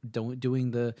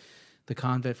 doing the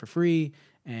convent for free,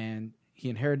 and he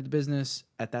inherited the business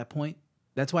at that point.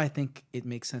 That's why I think it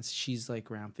makes sense. She's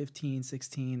like around 15,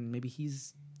 16, maybe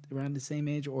he's around the same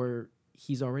age, or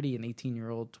he's already an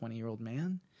 18-year-old, 20-year-old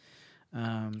man.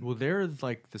 Well, they're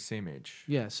like the same age.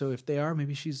 Yeah, so if they are,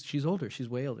 maybe she's older. She's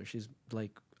way older. She's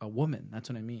like a woman. That's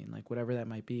what I mean. Like whatever that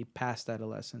might be, past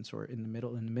adolescence or in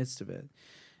the midst of it.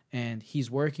 And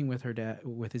he's working with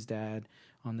his dad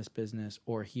on this business,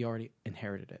 or he already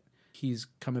inherited it. He's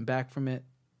coming back from it.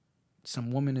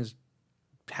 Some woman is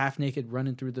half naked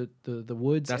running through the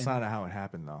woods. That's not how it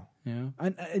happened, though. You know,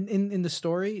 and in the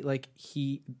story, like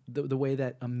the way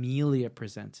that Amelia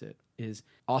presents it is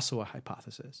also a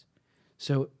hypothesis.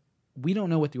 So we don't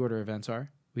know what the order of events are.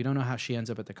 We don't know how she ends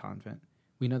up at the convent.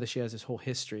 We know that she has this whole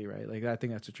history, right? Like I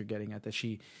think that's what you're getting at, that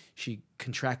she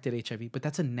contracted HIV, but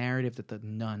that's a narrative that the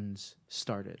nuns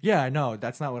started. Yeah, no,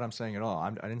 that's not what I'm saying at all. I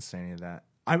didn't say any of that.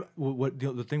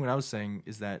 The thing what I was saying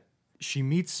is that she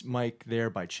meets Mike there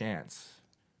by chance.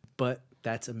 But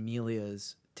that's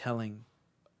Amelia's telling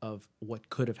of what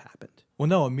could have happened. Well,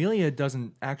 no, Amelia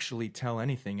doesn't actually tell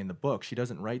anything in the book. She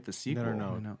doesn't write the sequel.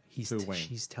 No.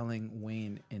 She's telling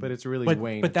Wayne. But it's really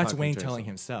Wayne. But that's talking Wayne to telling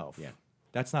himself. himself. Yeah.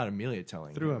 That's not Amelia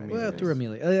telling Through him. Amelia. Well, through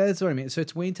Amelia. That's what I mean. So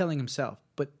it's Wayne telling himself.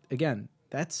 But again,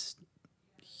 it's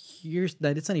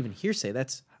not even hearsay.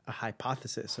 That's a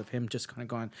hypothesis of him just kind of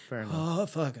going, oh,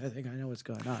 fuck, I think I know what's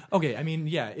going on. Okay, I mean,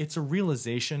 yeah, it's a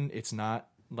realization. It's not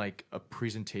like a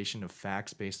presentation of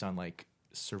facts based on like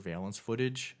surveillance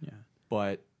footage. Yeah.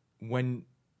 But when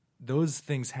those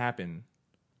things happen,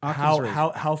 Occam's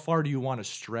how far do you want to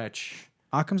stretch?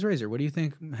 Occam's razor. What do you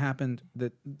think happened?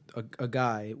 That a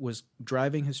guy was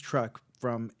driving his truck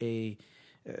from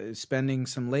spending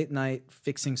some late night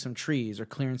fixing some trees or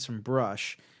clearing some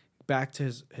brush back to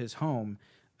his home,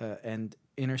 and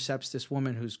intercepts this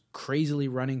woman who's crazily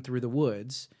running through the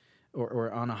woods or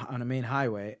on a main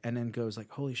highway, and then goes like,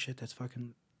 "Holy shit, that's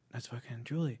fucking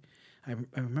Julie." I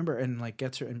remember, and like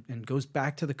gets her and goes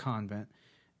back to the convent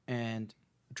and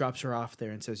drops her off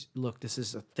there and says, "Look, this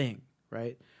is a thing,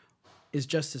 right?" Is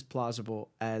just as plausible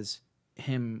as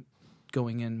him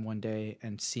going in one day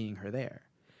and seeing her there.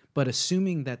 But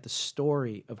assuming that the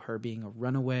story of her being a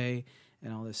runaway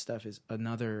and all this stuff is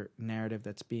another narrative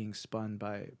that's being spun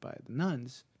by the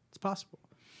nuns, it's possible.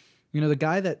 You know, the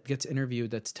guy that gets interviewed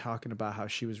that's talking about how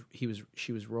she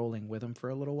was rolling with him for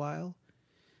a little while.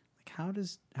 Like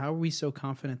how are we so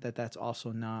confident that that's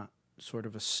also not sort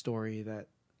of a story that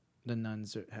the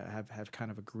nuns have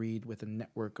kind of agreed with a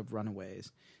network of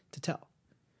runaways to tell?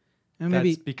 And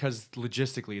That's because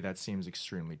logistically that seems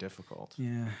extremely difficult.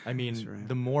 Yeah, I mean,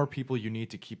 the more people you need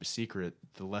to keep a secret,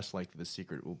 the less likely the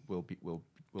secret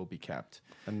will be kept.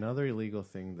 Another illegal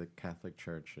thing the Catholic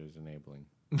Church is enabling.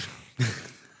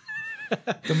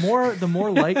 The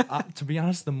more like to be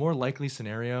honest, the more likely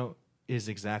scenario is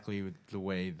exactly the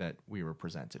way that we were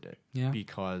presented it. Yeah.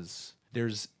 Because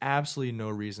there's absolutely no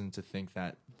reason to think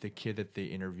that the kid that they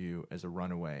interview as a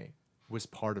runaway was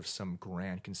part of some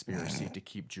grand conspiracy to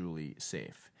keep Julie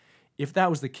safe. If that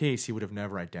was the case, he would have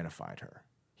never identified her.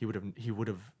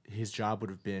 His job would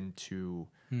have been to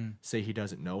say he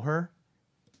doesn't know her,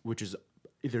 which is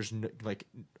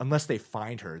unless they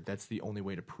find her, that's the only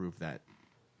way to prove that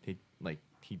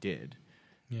he did.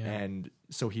 Yeah. And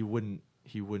so he wouldn't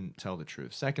tell the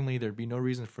truth. Secondly, there'd be no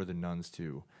reason for the nuns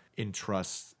to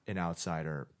entrust an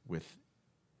outsider with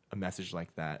a message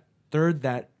like that. Third,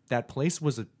 that place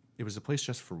was a place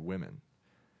just for women.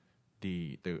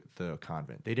 The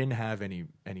convent. They didn't have any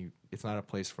it's not a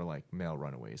place for like male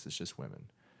runaways, it's just women.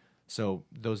 So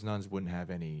those nuns wouldn't have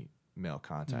any male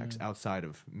contacts outside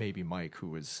of maybe Mike, who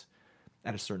was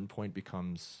at a certain point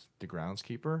becomes the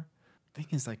groundskeeper. thing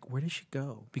is, like, where does she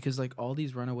go? Because, like, all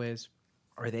these runaways,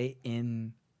 are they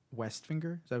in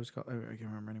Westfinger? Is that what it's called? I can't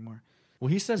remember anymore. Well,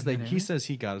 he says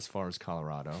he got as far as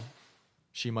Colorado.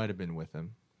 She might have been with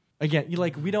him. Again,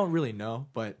 we don't really know,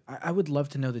 but I would love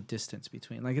to know the distance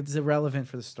between. Like, it's irrelevant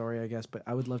for the story, I guess, but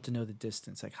I would love to know the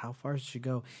distance. Like, how far did she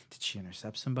go? Did she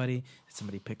intercept somebody? Did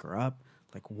somebody pick her up?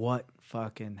 Like, what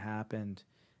fucking happened?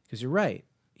 Because you're right.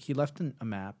 He left a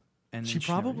map, and she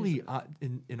probably,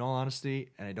 in all honesty,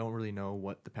 and I don't really know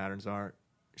what the patterns are,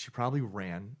 she probably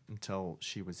ran until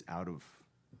she was out of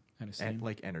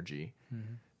energy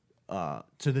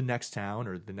to the next town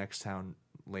or the next town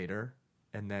later,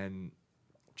 and then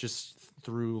just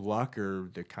through luck or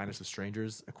the kindness of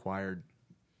strangers acquired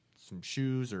some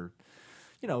shoes, or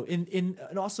and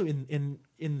also in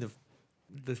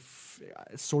the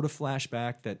sort of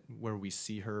flashback that where we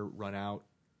see her run out,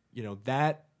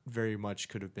 that very much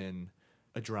could have been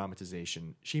a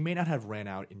dramatization. She may not have ran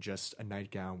out in just a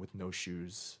nightgown with no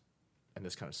shoes and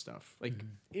this kind of stuff. Like,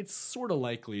 it's sort of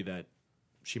likely that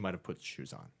she might have put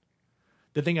shoes on.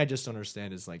 The thing I just don't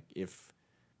understand is, like, if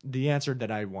the answer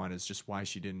that I want is just why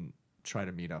she didn't try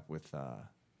to meet up with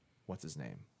what's his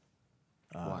name?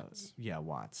 Watts. Yeah,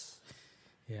 Watts.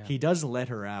 Yeah. He does let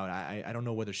her out. I don't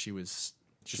know whether she was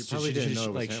she probably didn't know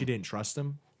it was him. She didn't trust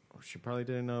him. She probably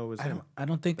didn't know it was him. I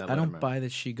don't buy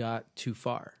that she got too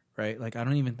far, right? Like, I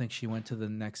don't even think she went to the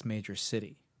next major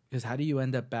city. Because how do you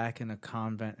end up back in a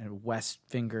convent in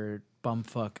Westfinger,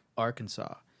 bumfuck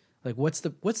Arkansas? Like, what's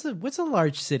a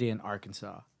large city in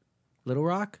Arkansas? Little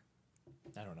Rock?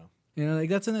 I don't know. Like,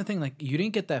 that's another thing. Like, you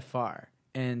didn't get that far,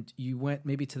 and you went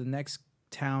maybe to the next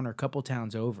town or couple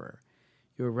towns over.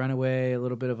 You were runaway, a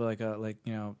little bit of a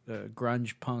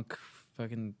grunge punk,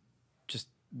 fucking just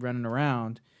running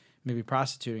around, maybe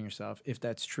prostituting yourself, if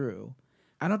that's true.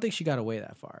 I don't think she got away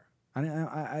that far.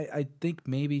 I think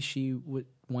maybe she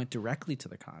went directly to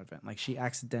the convent. Like, she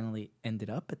accidentally ended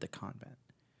up at the convent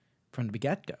from the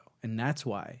get-go, and that's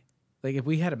why. Like, if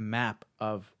we had a map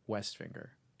of Westfinger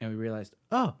and we realized,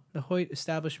 oh, the Hoyt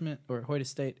establishment or Hoyt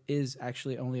estate is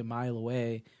actually only a mile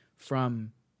away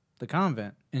from the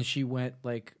convent, and she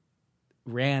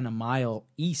ran a mile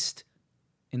east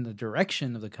in the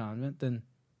direction of the convent, then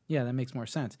yeah, that makes more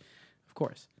sense. Of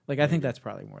course. Like, I think that's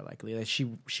probably more likely that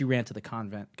she ran to the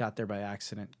convent, got there by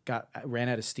accident, ran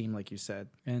out of steam, like you said,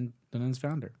 and the nuns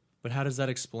found her. But how does that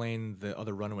explain the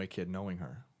other runaway kid knowing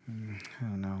her? I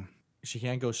don't know. She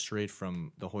can't go straight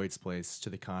from the Hoyt's place to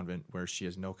the convent where she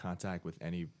has no contact with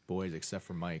any boys except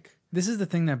for Mike. This is the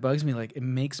thing that bugs me. Like, it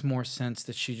makes more sense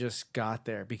that she just got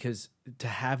there, because to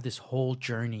have this whole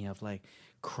journey of, like,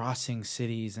 crossing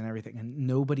cities and everything and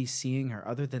nobody seeing her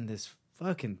other than this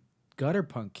fucking gutter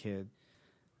punk kid.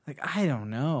 Like, I don't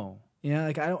know.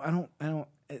 Like, I don't.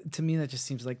 To me, that just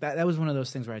seems like that was one of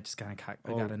those things where I just kind of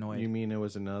got annoyed. You mean it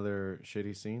was another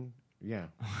shitty scene? Yeah.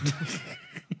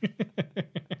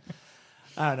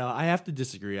 I don't know. I have to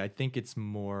disagree. I think it's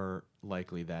more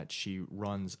likely that she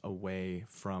runs away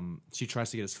from. She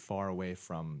tries to get as far away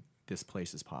from this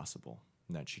place as possible,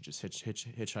 and that she just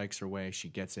hitchhikes her way. She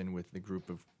gets in with the group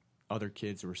of other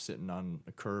kids who are sitting on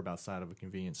a curb outside of a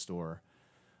convenience store,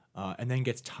 and then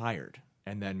gets tired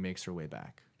and then makes her way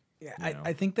back. Yeah,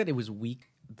 I think that it was weak.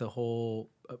 The whole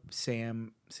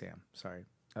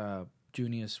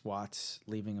Junius Watts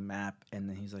leaving a map, and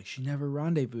then he's like, she never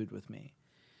rendezvoused with me.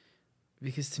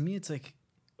 Because to me, it's like,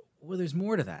 well, there's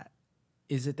more to that.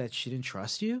 Is it that she didn't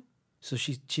trust you? So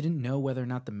she didn't know whether or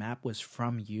not the map was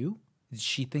from you? Did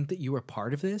she think that you were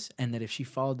part of this, and that if she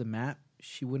followed the map,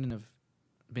 she wouldn't have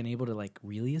been able to, like,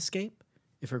 really escape?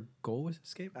 If her goal was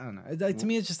escape? I don't know. To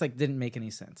me, it just, like, didn't make any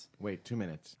sense. Wait, 2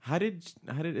 minutes. How did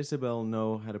Isabel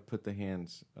know how to put the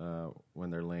hands when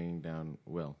they're laying down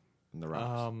Will in the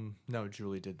rocks? No,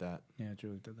 Julie did that. Yeah,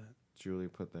 Julie did that. Julie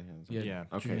put the hands on. Yeah.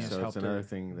 Okay, Junius so it's helped another her.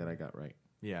 thing that I got right.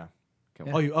 Yeah.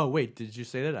 Okay. Oh, wait, did you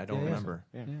say that? I don't remember.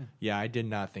 Yeah. Yeah, I did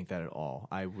not think that at all.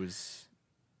 I was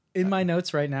In my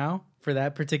notes right now, for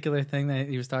that particular thing that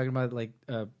he was talking about, like...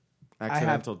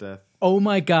 accidental death. Oh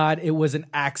my God, it was an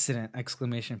accident!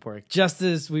 Exclamation point. Just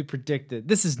as we predicted.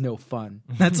 This is no fun.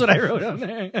 That's what I wrote on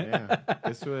there. Yeah,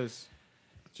 this was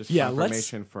just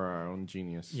confirmation for our own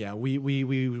genius. Yeah, we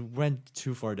went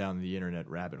too far down the internet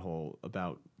rabbit hole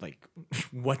about, like,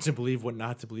 what to believe, what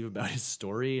not to believe about his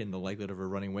story and the likelihood of her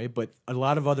running away. But a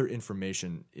lot of other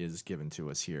information is given to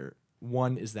us here.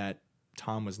 One is that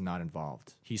Tom was not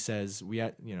involved. He says we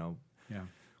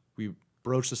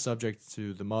broached the subject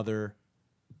to the mother.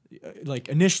 Like,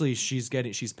 initially, she's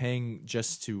paying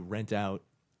just to rent out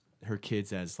her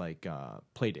kids as, like,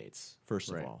 play dates,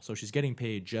 first of all. So she's getting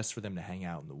paid just for them to hang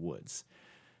out in the woods.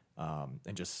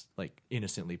 and just like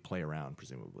innocently play around,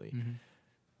 presumably. Mm-hmm.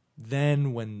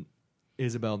 Then when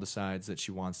Isabel decides that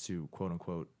she wants to quote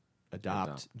unquote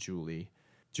adopt Julie,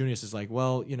 Junius is like,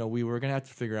 well, we were gonna have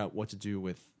to figure out what to do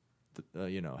with,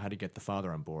 how to get the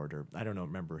father on board, or I don't know,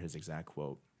 remember his exact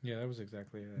quote. Yeah, that was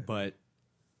exactly it. But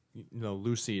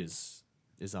Lucy is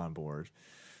on board,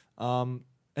 and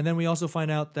then we also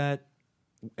find out that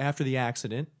after the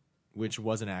accident, which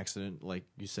was an accident, like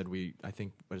you said, I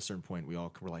think at a certain point we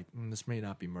all were like, this may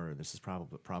not be murder. This is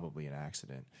probably an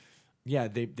accident. Yeah,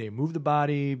 they move the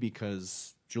body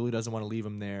because Julie doesn't want to leave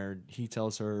him there. He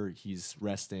tells her he's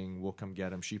resting. We'll come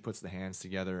get him. She puts the hands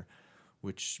together,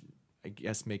 which I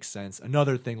guess makes sense.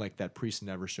 Another thing, like that priest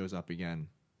never shows up again.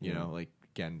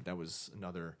 Again, that was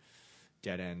another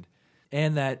dead end.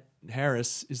 And that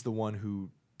Harris is the one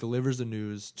who delivers the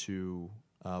news to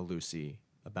Lucy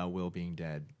about Will being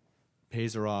dead,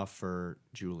 pays her off for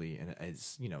Julie, and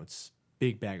it's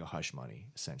big bag of hush money,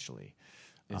 essentially.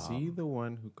 Is he the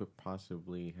one who could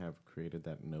possibly have created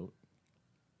that note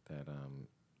that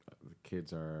the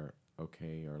kids are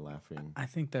okay or laughing? I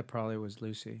think that probably was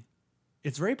Lucy.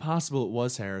 It's very possible it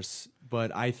was Harris,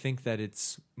 but I think that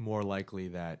it's more likely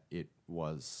that it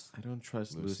was. I don't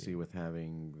trust Lucy with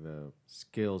having the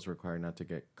skills required not to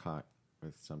get caught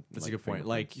with something. That's a good point.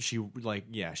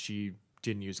 She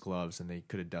didn't use gloves, and they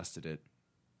could have dusted it,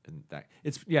 and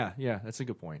that's a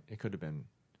good point. It could have been.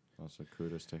 Also,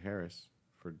 kudos to Harris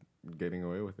for getting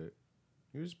away with it.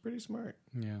 He was pretty smart.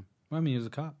 Yeah. Well, I mean, he was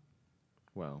a cop.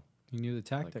 Well, he knew the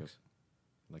tactics.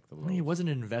 He wasn't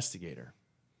an investigator.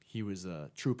 He was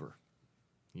a trooper.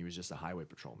 He was just a highway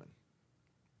patrolman.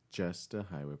 Just a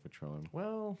highway patrolman.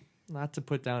 Well, not to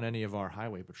put down any of our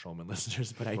highway patrolman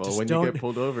listeners, but when you get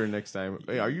pulled over next time,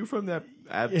 hey, are you from that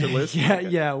add to list?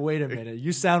 Yeah. Wait a minute.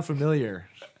 You sound familiar.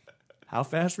 How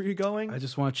fast were you going? I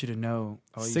just want you to know,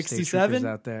 all you 67 state troopers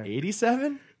out there,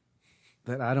 87.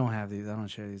 That I don't have these. I don't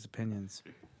share these opinions.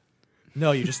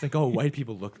 No, you just think, white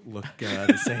people look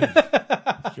the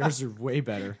same. Yours are way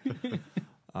better.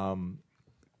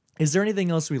 Is there anything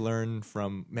else we learn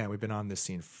from? Man, we've been on this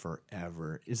scene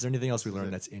forever. Is there anything else we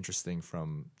learned that's interesting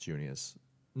from Junius?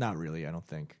 Not really. I don't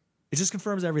think. It just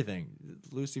confirms everything.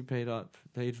 Lucy paid off.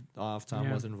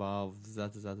 Tom was involved.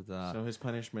 So his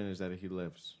punishment is that he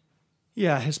lives.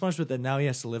 Yeah, his punishment that now he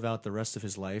has to live out the rest of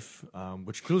his life,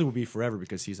 which clearly will be forever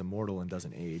because he's immortal and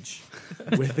doesn't age,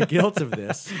 with the guilt of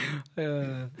this.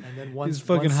 And then he's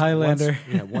fucking Highlander.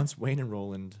 Once Wayne and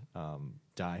Roland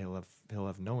die, he'll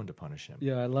have no one to punish him.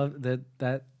 Yeah, I love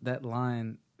that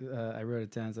line. I wrote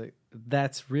it down. It's like,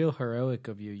 that's real heroic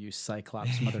of you, you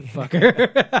Cyclops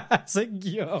motherfucker. It's like,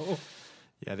 yo.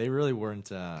 Yeah, they really weren't.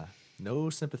 No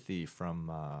sympathy from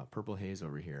Purple Haze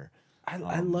over here. I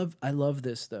love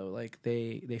this though. Like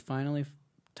they finally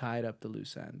tied up the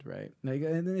loose end, right? Like,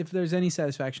 and if there's any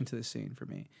satisfaction to this scene for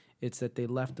me, it's that they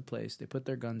left the place, they put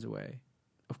their guns away.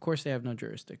 Of course, they have no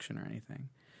jurisdiction or anything,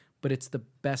 but it's the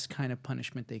best kind of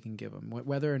punishment they can give him.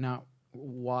 Whether or not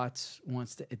Watts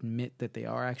wants to admit that they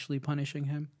are actually punishing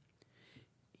him,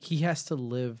 he has to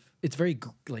live. It's very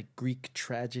like Greek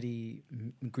tragedy,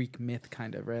 Greek myth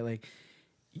kind of, right? Like,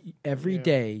 every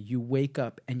day you wake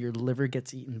up and your liver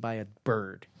gets eaten by a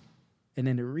bird, and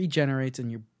then it regenerates and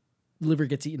your liver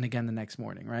gets eaten again the next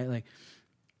morning, right? Like,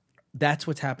 that's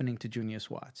what's happening to Junius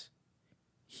Watts.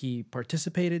 He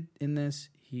participated in this.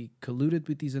 He colluded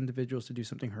with these individuals to do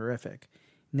something horrific.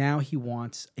 Now he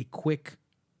wants a quick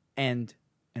end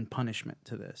and punishment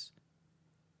to this.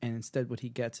 And instead what he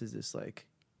gets is this like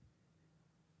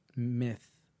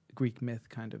Greek myth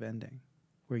kind of ending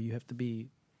where you have to be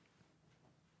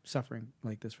suffering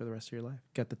like this for the rest of your life.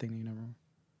 Get the thing that you never want.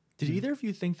 Did either of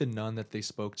you think the nun that they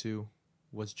spoke to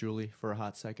was Julie for a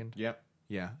hot second? Yep.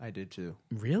 Yeah, I did too.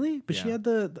 Really? But she had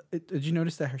did you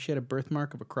notice that she had a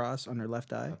birthmark of a cross on her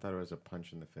left eye? I thought it was a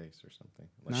punch in the face or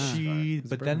something.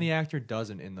 But then the actor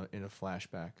doesn't in a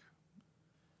flashback.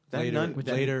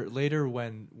 Later, later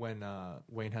when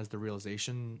Wayne has the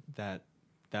realization that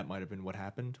might have been what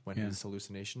happened when his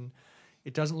hallucination.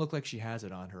 It doesn't look like she has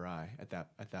it on her eye at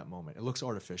that moment. It looks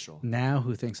artificial. Now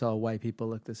who thinks all white people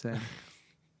look the same?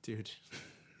 Dude.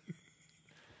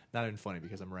 Not even funny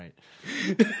because I'm right.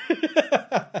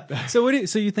 So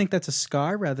you think that's a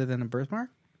scar rather than a birthmark?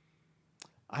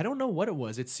 I don't know what it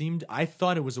was. I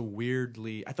thought it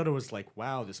was like,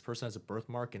 wow, this person has a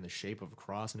birthmark in the shape of a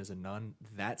cross and is a nun.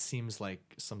 That seems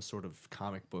like some sort of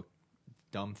comic book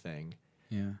dumb thing.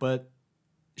 Yeah. But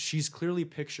she's clearly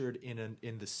pictured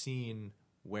in the scene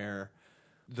where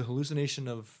the hallucination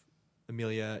of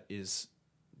Amelia is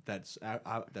that's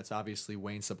obviously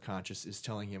Wayne's subconscious is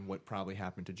telling him what probably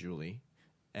happened to Julie,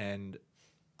 and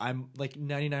I'm like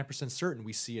 99% certain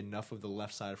we see enough of the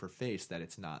left side of her face that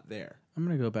it's not there. I'm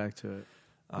gonna go back to it.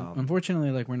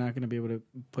 Unfortunately, like we're not gonna be able to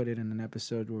put it in an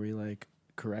episode where we like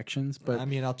corrections. But I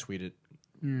mean, I'll tweet it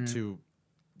to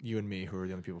you and me, who are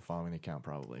the only people following the account,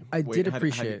 probably. I did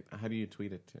appreciate. How do you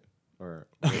tweet it to? Or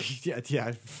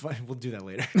yeah, we'll do that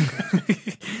later.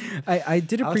 I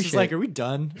did appreciate. I was just like, are we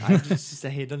done? I just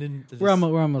hey, done. We're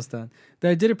almost done.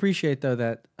 I did appreciate though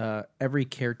that every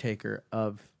caretaker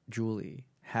of Julie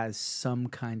has some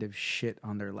kind of shit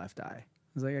on their left eye.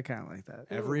 I was like, I kind of like that.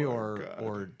 Every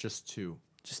or just two.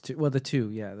 Just two. Well, the two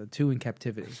in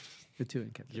captivity. The two in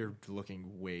captivity. You're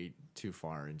looking way too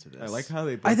far into this. I like how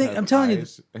they. I'm telling you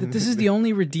that this is the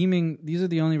only redeeming. These are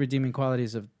the only redeeming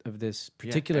qualities of this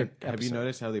particular. Yeah, have you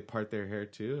noticed how they part their hair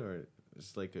too, or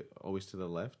it's like always to the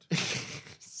left?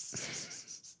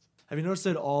 Have you noticed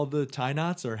that all the tie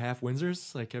knots are half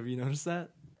Windsors? Like, have you noticed that?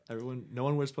 No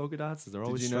one wears polka dots. They're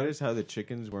always. Did you notice how the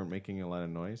chickens weren't making a lot of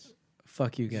noise?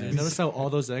 Fuck you guys. Did you notice how all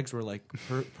those eggs were like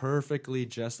perfectly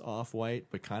just off white,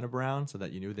 but kind of brown, so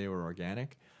that you knew they were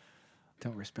organic?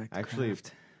 Don't respect. Actually,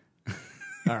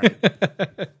 all right.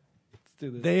 Let's do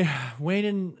this.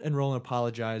 Wayne and Roland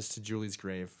apologize to Julie's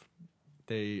grave.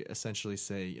 They essentially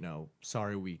say,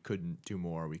 sorry, we couldn't do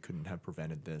more. We couldn't have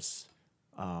prevented this.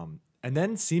 And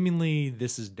then seemingly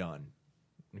this is done.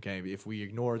 Okay, if we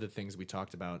ignore the things we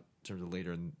talked about in terms of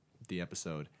later in the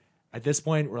episode, at this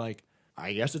point we're like,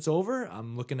 I guess it's over.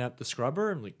 I'm looking at the scrubber.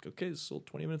 I'm like, okay, there's still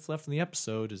 20 minutes left in the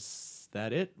episode. Is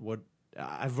that it?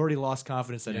 I've already lost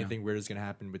confidence that anything weird is going to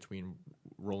happen between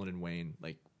Roland and Wayne.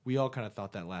 Like, we all kind of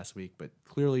thought that last week, but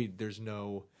clearly there was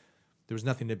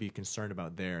nothing to be concerned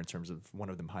about there in terms of one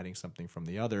of them hiding something from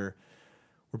the other.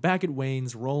 We're back at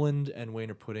Wayne's. Roland and Wayne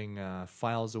are putting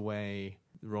files away.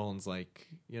 Roland's like,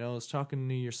 I was talking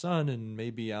to your son, and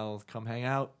maybe I'll come hang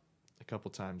out a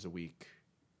couple times a week,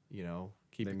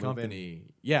 keep you company.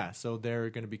 Yeah, so they're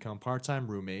going to become part-time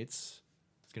roommates.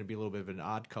 It's going to be a little bit of an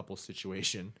odd couple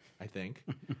situation, I think.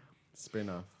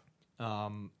 Spin-off.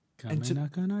 Come and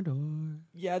knock on our door.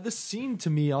 Yeah, this scene to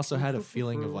me also had a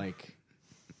feeling of like,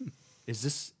 is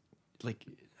this like,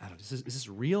 I don't know, is this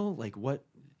real? Like, what?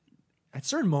 At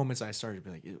certain moments, I started to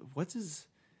be like, what's his?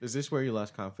 Is this where you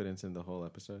lost confidence in the whole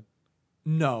episode?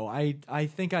 No, I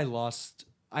think I lost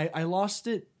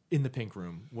it in the pink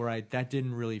room where that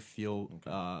didn't really feel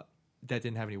that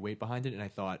didn't have any weight behind it, and I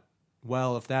thought,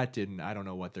 well, if that didn't, I don't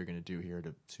know what they're going to do here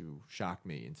to shock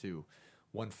me into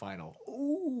one final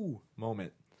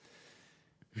moment.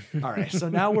 All right, so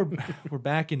now we're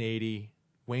back in 80.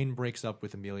 Wayne breaks up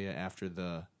with Amelia after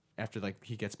like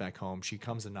he gets back home. She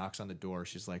comes and knocks on the door.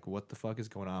 She's like, "What the fuck is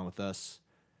going on with us?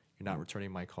 You're not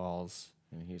returning my calls."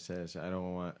 And he says, "I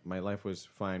don't want. My life was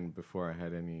fine before I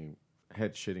had any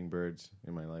head shitting birds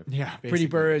in my life." Yeah, basically. Pretty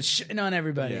birds shitting on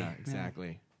everybody. Yeah,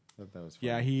 exactly. Yeah. That was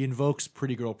funny. Yeah, he invokes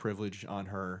pretty girl privilege on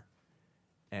her,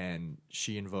 and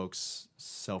she invokes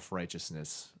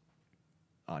self-righteousness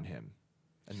on him,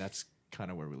 and that's kind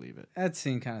of where we leave it. That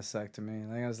scene kind of sucked to me.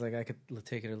 Like, I was like, I could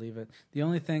take it or leave it. The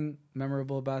only thing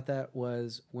memorable about that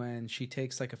was when she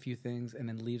takes like a few things and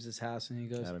then leaves his house, and he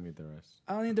goes, "I don't need the rest.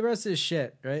 I don't need the rest of this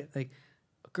shit." Right? Like,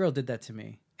 a girl did that to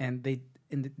me, and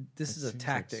this is a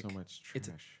tactic. Like so much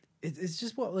trash. It's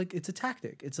just it's a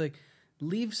tactic. It's like,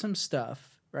 leave some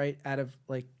stuff, right? Out of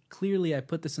like, clearly I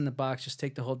put this in the box, just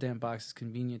take the whole damn box, it's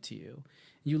convenient to you.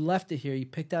 You left it here, you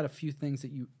picked out a few things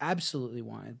that you absolutely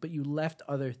wanted, but you left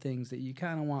other things that you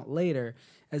kind of want later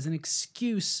as an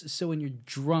excuse, so when you're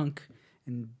drunk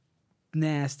and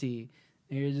nasty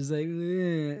and you're just like,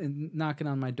 and knocking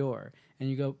on my door, and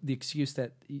you go, the excuse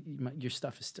that your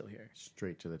stuff is still here.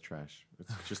 Straight to the trash.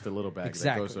 It's just a little bag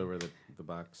exactly. that goes over the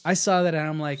box. I saw that and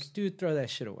I'm like, dude, throw that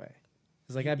shit away.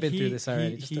 It's like, I've been through this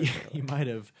already. He might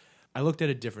have. I looked at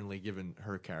it differently given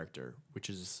her character, which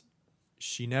is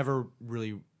she never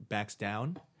really backs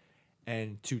down.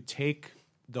 And to take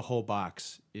the whole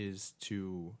box is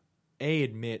to,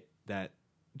 admit that,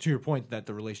 to your point, that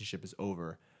the relationship is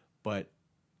over, but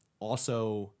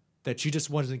also that she just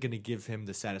wasn't going to give him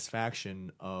the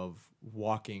satisfaction of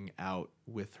walking out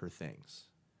with her things.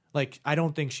 Like, I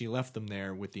don't think she left them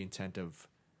there with the intent of,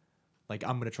 like,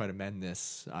 I'm going to try to mend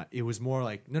this. It was more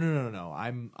like,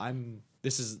 no.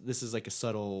 This is like a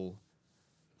subtle,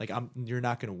 like, you're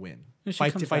not going to win. If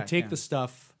I take the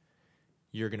stuff,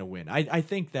 you're going to win. I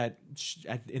think that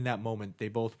in that moment they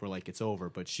both were like, it's over,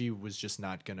 but she was just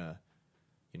not going to,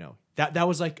 that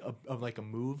was like a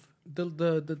move.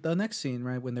 The next scene,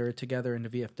 right, when they're together in the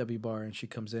VFW bar and she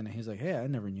comes in and he's like, "Hey, I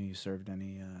never knew you served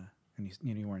any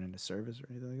you weren't into service or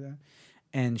anything like that."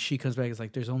 And she comes back, it's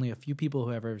like, there's only a few people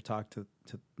who have ever talked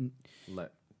to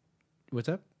let. What's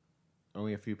up?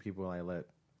 Only a few people I let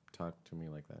talk to me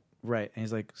like that. Right. And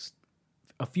he's like,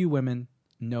 a few women,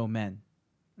 no men.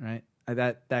 Right.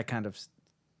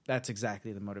 That's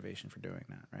exactly the motivation for doing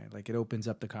that. Right. Like it opens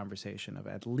up the conversation of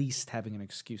at least having an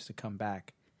excuse to come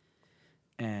back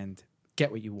and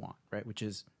get what you want. Right. Which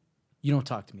is, you don't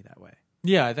talk to me that way.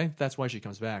 Yeah, I think that's why she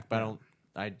comes back, but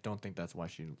I don't think that's why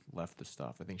she left the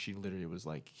stuff. I think she literally was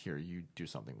like, "Here, you do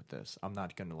something with this. I'm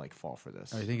not gonna like fall for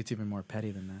this." I think it's even more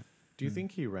petty than that. Do you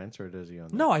think he rents or does he own?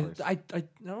 No, I don't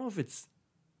know if it's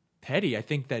petty. I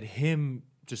think that him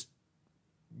just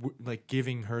like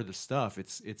giving her the stuff.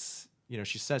 It's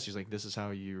she says, she's like, "This is how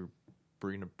you're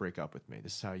gonna break up with me.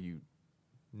 This is how you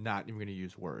not even gonna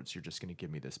use words. You're just gonna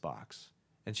give me this box."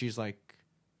 And she's like,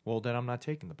 "Well, then I'm not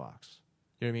taking the box."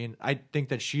 You know what I mean? I think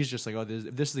that she's just like, "Oh,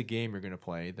 if this is the game you're going to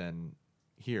play, then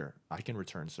here, I can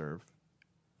return serve.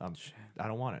 I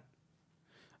don't want it.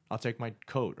 I'll take my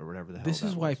coat," or whatever the hell. This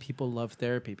is why people love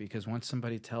therapy, because once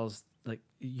somebody tells, like,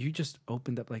 you just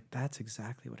opened up, like, that's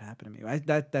exactly what happened to me.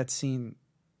 That scene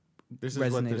this resonated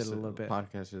is what this a little bit.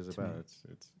 Podcast is about.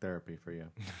 It's therapy for you.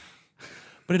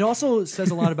 But it also says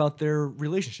a lot about their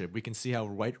relationship. We can see how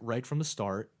right from the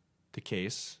start, the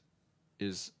case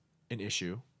is an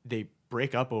issue. They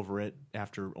break up over it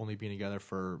after only being together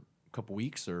for a couple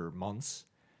weeks or months.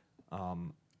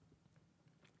 And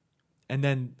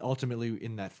then ultimately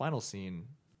in that final scene,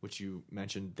 which you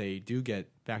mentioned, they do get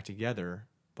back together,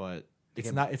 but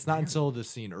it's not until the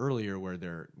scene earlier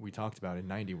where we talked about in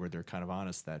 90 where they're kind of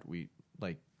honest that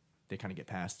they kind of get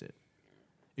past it.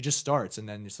 It just starts and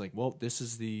then it's like, well, this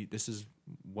is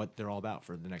what they're all about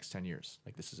for the next 10 years.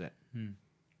 Like this is it.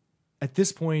 At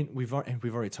this point, we've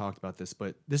already talked about this,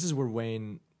 but this is where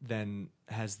Wayne then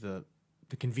has the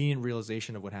convenient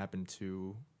realization of what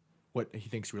he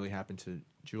thinks really happened to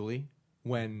Julie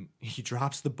when he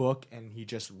drops the book and he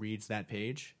just reads that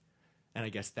page, and I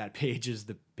guess that page is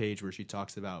the page where she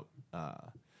talks about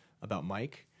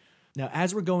Mike. Now,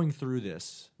 as we're going through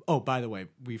this, oh, by the way,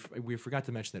 we forgot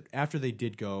to mention that after they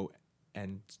did go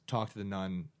and talk to the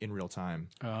nun in real time.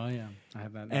 Oh yeah, I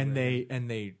have that. And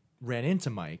they ran into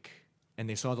Mike. And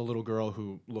they saw the little girl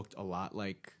who looked a lot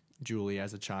like Julie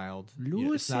as a child.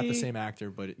 Lucy. It's not the same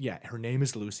actor, but her name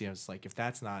is Lucy. I was like, if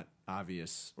that's not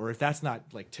obvious, or if that's not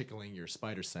like tickling your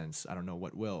spider sense, I don't know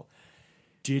what will.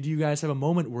 Did you guys have a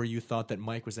moment where you thought that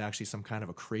Mike was actually some kind of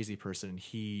a crazy person and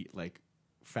he like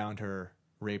found her,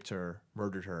 raped her,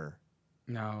 murdered her?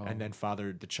 No. And then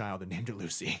fathered the child and named it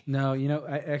Lucy? No,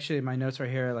 my notes right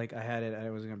here, like I had it,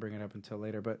 I wasn't going to bring it up until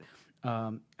later, but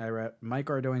I read, Mike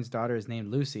Ardoin's daughter is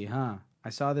named Lucy, huh? I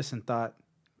saw this and thought,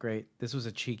 great, this was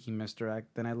a cheeky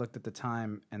misdirect. Then I looked at the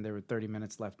time and there were 30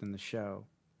 minutes left in the show.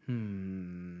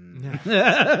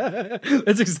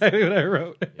 That's exactly what I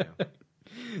wrote. Yeah.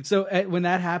 So when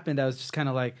that happened, I was just kind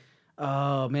of like,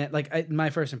 oh man, like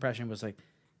my first impression was like,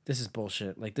 this is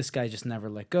bullshit. Like this guy just never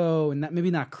let go, and that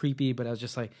maybe not creepy, but I was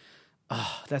just like,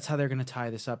 oh, that's how they're gonna tie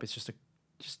this up. It's just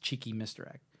cheeky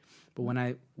misdirect. But when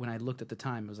I looked at the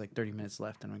time, it was like 30 minutes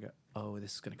left, and I go, oh,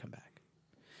 this is gonna come back.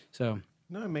 So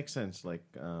no, it makes sense. Like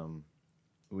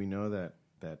we know that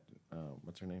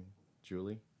what's her name,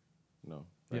 Julie? No,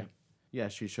 right? Yeah,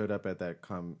 she showed up at that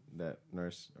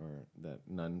nurse or that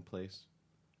nun place,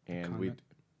 and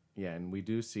we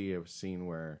do see a scene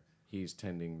where he's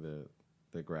tending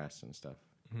the grass and stuff.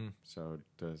 Mm-hmm. So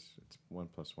it's 1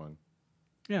 + 1.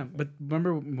 Yeah, but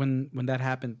remember when that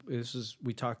happened?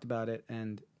 We talked about it,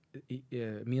 and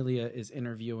Amelia is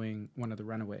interviewing one of the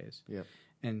runaways. Yep.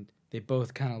 And they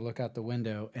both kind of look out the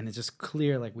window, and it's just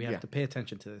clear, like, we have to pay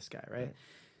attention to this guy, right?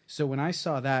 So when I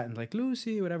saw that and like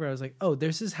Lucy, whatever, I was like, oh,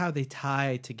 this is how they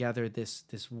tie together this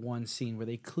one scene where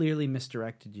they clearly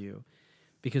misdirected you,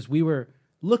 because we were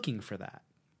looking for that.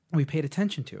 We paid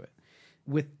attention to it.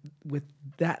 With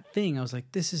that thing, I was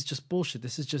like, this is just bullshit.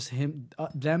 This is just him,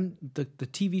 the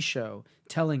TV show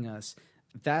telling us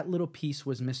that little piece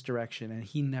was misdirection, and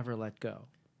he never let go.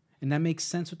 And that makes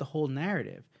sense with the whole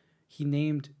narrative. He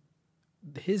named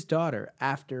his daughter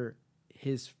after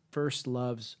his first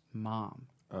love's mom.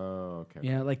 Oh, okay.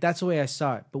 Yeah, like that's the way I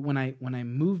saw it. But when I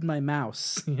moved my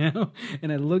mouse, and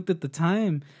I looked at the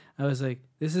time, I was like,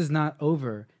 this is not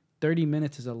over. 30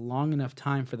 minutes is a long enough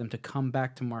time for them to come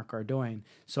back to Mark Ardoin.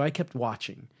 So I kept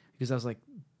watching because I was like,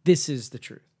 this is the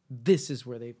truth. This is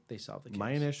where they solve the case.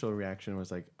 My initial reaction was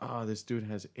like, oh, this dude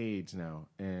has AIDS now.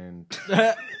 And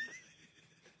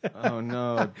oh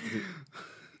no.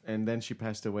 And then she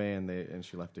passed away and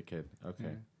she left a kid.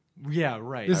 Okay. Yeah,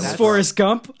 right. This is Forrest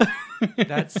Gump.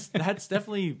 that's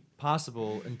definitely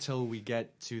possible until we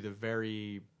get to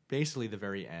basically the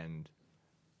very end,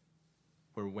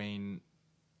 where Wayne,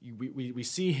 we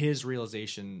see his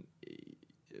realization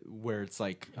where it's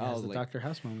like, the Dr.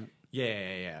 House moment.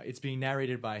 Yeah. It's being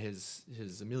narrated by his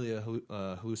Amelia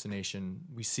hallucination.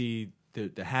 We see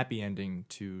the happy ending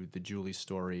to the Julie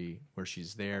story where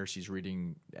she's there, she's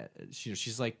reading,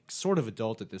 she's like sort of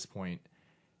adult at this point.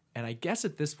 And I guess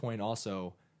at this point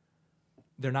also,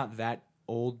 they're not that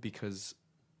old, because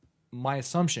my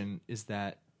assumption is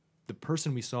that the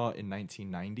person we saw in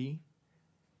 1990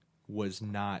 was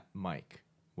not Mike,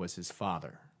 was his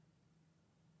father.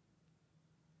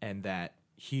 And that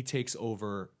he takes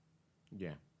over.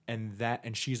 Yeah.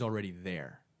 And she's already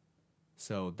there.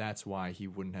 So that's why he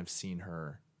wouldn't have seen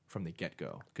her from the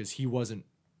get-go, because he wasn't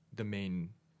the main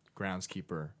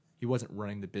groundskeeper. He wasn't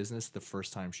running the business the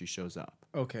first time she shows up.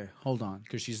 Okay, hold on.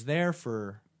 Because she's there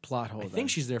for... Plot hole. I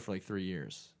think she's there for like 3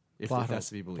 years, if that's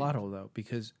to be believed. Plot hole, though,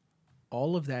 because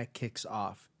all of that kicks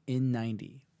off in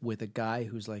 90 with a guy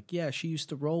who's like, yeah, she used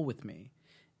to roll with me.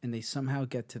 And they somehow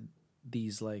get to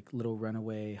these like little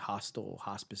runaway hostel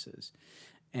hospices.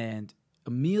 And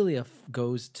Amelia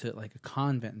goes to like a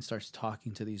convent and starts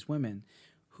talking to these women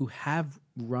who have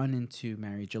run into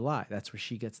Mary July. That's where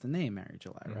she gets the name Mary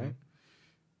July, right?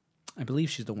 I believe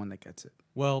she's the one that gets it.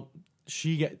 Well,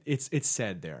 it's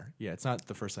said there. Yeah, it's not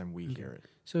the first time we hear it.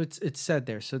 So it's said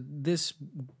there. So this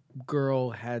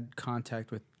girl had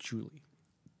contact with Julie.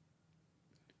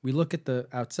 We look at the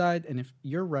outside, and if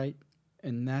you're right,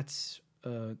 and that's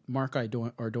Mark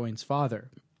Ardoin's father,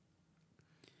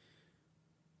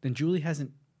 then Julie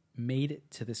hasn't made it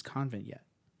to this convent yet.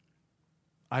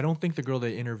 I don't think the girl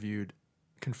they interviewed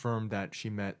confirmed that she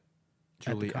met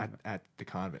Julie at the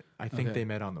convent. I think they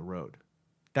met on the road.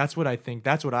 That's what I think.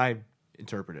 That's what I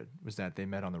interpreted, was that they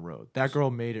met on the road. That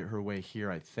girl made it her way here,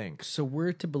 I think. So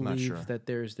we're to believe that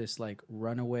there's this like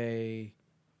runaway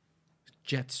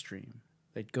jet stream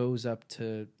that goes up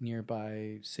to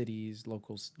nearby cities,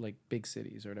 locals, like big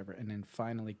cities or whatever, and then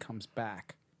finally comes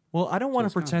back. Well, I don't want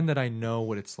to pretend that I know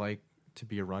what it's like to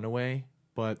be a runaway,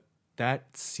 but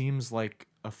that seems like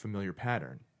a familiar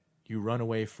pattern. You run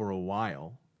away for a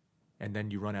while, and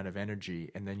then you run out of energy,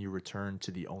 and then you return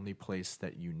to the only place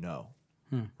that you know,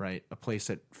 right? A place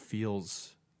that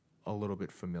feels a little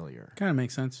bit familiar. Kind of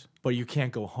makes sense. But you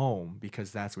can't go home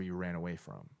because that's where you ran away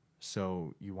from.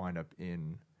 So you wind up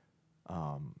in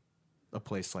a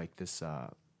place like this,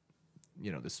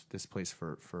 this place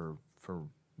for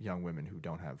young women who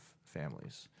don't have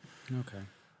families. Okay.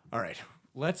 All right.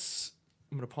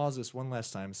 I'm going to pause this one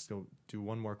last time, so do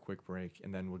one more quick break,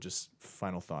 and then we'll just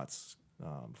final thoughts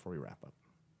before we wrap up.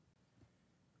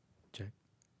 Check.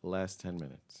 Last 10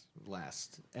 minutes.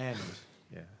 And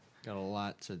yeah. Got a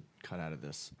lot to cut out of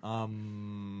this.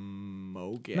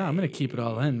 Okay. No, I'm going to keep it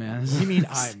all in, man. What do you mean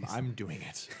I'm doing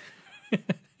it?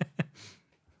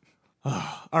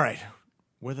 All right.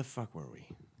 Where the fuck were we?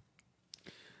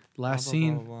 Last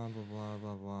scene.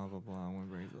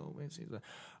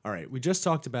 All right. We just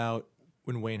talked about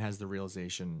when Wayne has the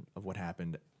realization of what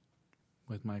happened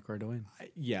with Mike Ardoin.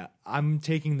 Yeah. I'm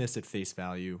taking this at face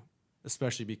value,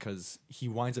 especially because he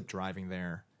winds up driving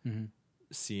there,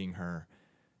 seeing her.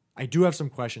 I do have some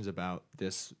questions about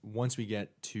this once we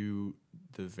get to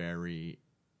the very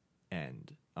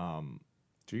end.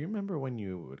 Do you remember when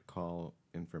you would call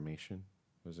information?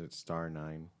 Was it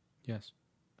 *9? Yes.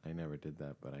 I never did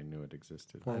that, but I knew it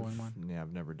existed. 411.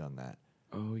 I've never done that.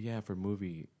 Oh, yeah, for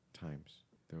movie times.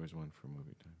 There was one for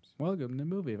movie times. Welcome to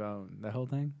Movie Phone. The whole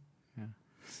thing? Yeah.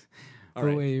 All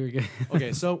right.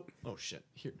 Okay, so... Oh, shit.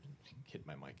 Here. Hit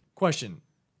my mic. Question.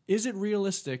 Is it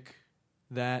realistic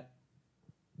that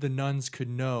the nuns could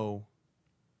know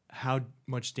how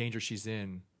much danger she's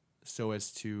in so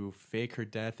as to fake her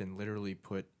death and literally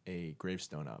put a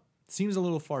gravestone up? Seems a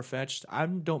little far-fetched. I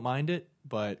don't mind it,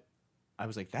 but I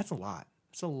was like, that's a lot.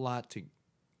 It's a lot to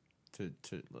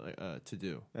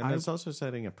do. And it's also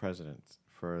setting a precedent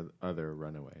for other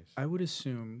runaways. I would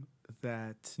assume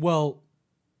that... Well...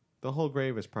 The whole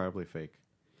grave is probably fake.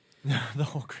 The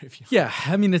whole grave. Yeah,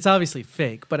 I mean, it's obviously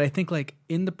fake, but I think like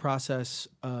in the process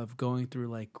of going through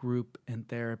like group and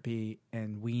therapy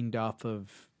and weaned off of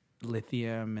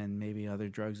lithium and maybe other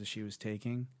drugs that she was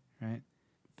taking, right?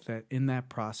 That in that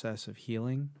process of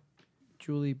healing,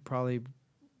 Julie probably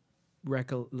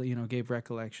gave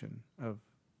recollection of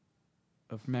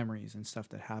memories and stuff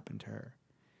that happened to her.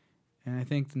 And I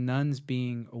think the nuns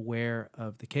being aware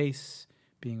of the case,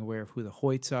 being aware of who the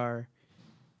Hoyts are,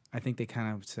 I think they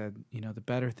kind of said, the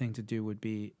better thing to do would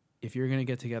be, if you're going to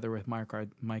get together with Mike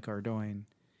Ardoin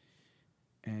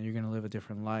and you're going to live a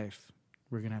different life,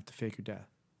 we're going to have to fake your death.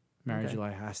 Mary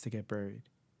July has to get buried.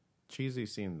 Cheesy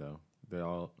scene, though. They're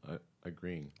all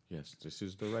agreeing. Yes, this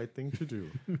is the right thing to do.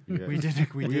 Yes. We did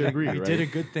agree. We right? did a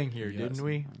good thing here, didn't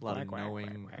we? A lot of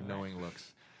knowing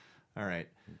looks. All right.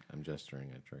 I'm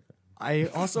gesturing at Draco. I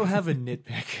also have a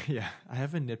nitpick. Yeah, I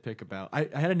have a nitpick about. I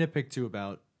had a nitpick too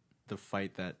about the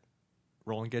fight that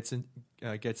Roland gets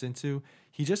into.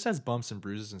 He just has bumps and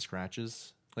bruises and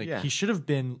scratches. Like he should have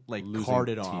been like losing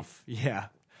carted teeth. off. Yeah.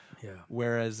 Yeah.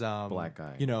 Whereas Black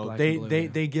eye. you know, Black they and blue, they yeah.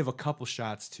 they give a couple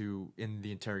shots to in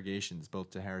the interrogations,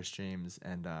 both to Harris James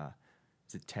and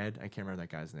is it Ted? I can't remember that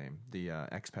guy's name, the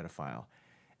ex pedophile.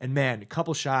 And man, a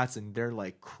couple shots and they're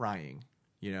like crying,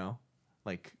 you know,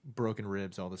 like broken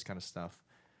ribs, all this kind of stuff.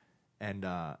 And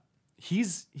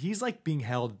he's like being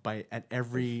held by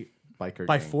Biker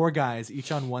by gang. 4 guys,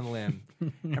 each on one limb,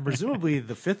 and presumably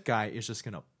the 5th guy is just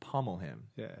gonna pummel him.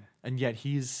 Yeah. And yet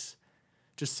he's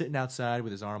just sitting outside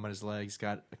with his arm on his leg. He's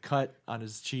got a cut on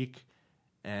his cheek,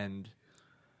 and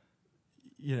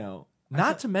you know,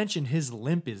 not to mention his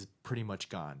limp is pretty much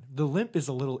gone. The limp is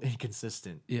a little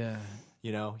inconsistent. Yeah.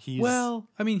 You know, he's Well,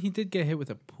 I mean, he did get hit with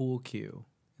a pool cue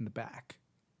in the back.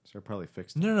 So they're probably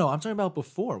fixed. it. No. I'm talking about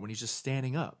before when he's just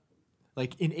standing up.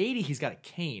 Like in 80, he's got a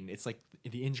cane. It's like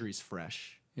the injury's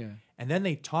fresh. Yeah. And then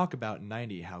they talk about in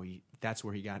 90 how that's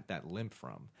where he got that limp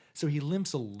from. So he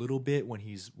limps a little bit when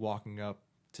he's walking up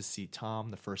to see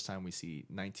Tom the first time we see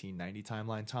 1990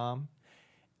 timeline Tom.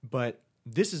 But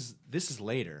this is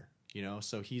later, you know.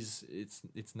 So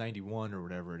it's 91 or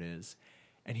whatever it is.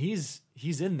 And he's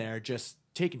in there just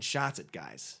taking shots at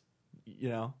guys, you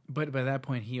know. But by that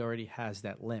point, he already has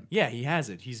that limp. Yeah, he has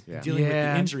it. He's Yeah. dealing with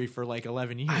Yeah. the injury for like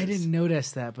 11 years. I didn't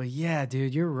notice that, but yeah,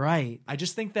 dude, you're right. I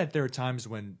just think that there are times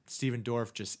when Steven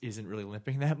Dorff just isn't really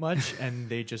limping that much, and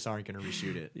they just aren't going to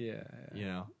reshoot it. Yeah. You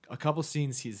know, a couple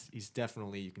scenes he's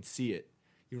definitely, you can see it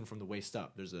even from the waist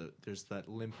up. There's that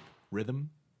limp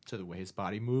rhythm to the way his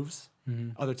body moves.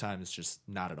 Other times it's just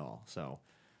not at all. So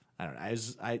I don't know.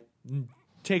 I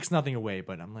takes nothing away,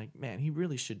 but I'm like, man, he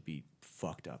really should be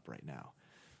fucked up right now.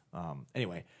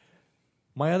 Anyway,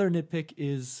 my other nitpick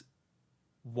is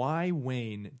why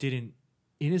Wayne didn't,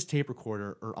 in his tape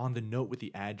recorder or on the note with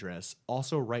the address,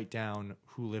 also write down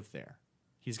who lived there.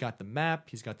 He's got the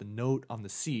map, he's got the note on the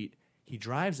seat. He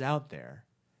drives out there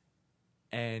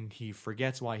and he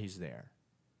forgets why he's there.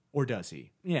 Or does he?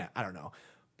 Yeah, I don't know.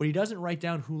 But he doesn't write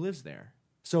down who lives there.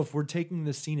 So if we're taking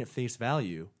the scene at face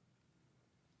value,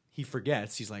 he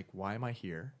forgets. He's like, why am I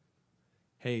here?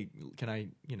 Hey,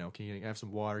 can you have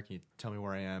some water? Can you tell me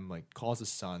where I am? Like, calls his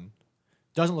son.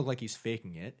 Doesn't look like he's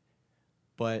faking it,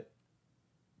 but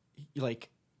like,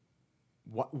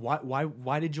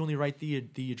 why did you only write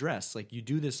the address? Like, you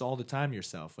do this all the time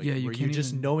yourself. Like, Yeah, you where you can't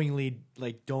just even- knowingly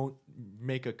like don't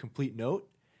make a complete note,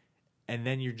 and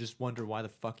then you just wonder why the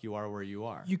fuck you are where you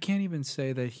are. You can't even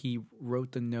say that he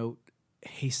wrote the note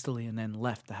hastily and then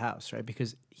left the house, right?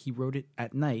 Because he wrote it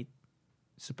at night,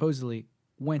 supposedly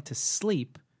went to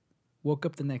sleep, woke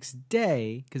up the next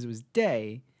day because it was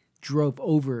day, drove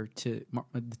over to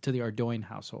the Ardoin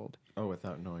household. Oh,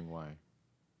 without knowing why.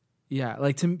 Yeah,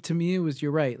 like to me, it was,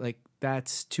 you're right. Like,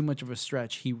 that's too much of a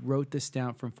stretch. He wrote this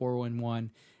down from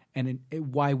 411, and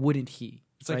why wouldn't he?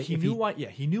 It's like right? he If knew why. Yeah,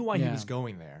 he knew why he Yeah. was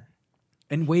going there.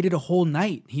 and waited a whole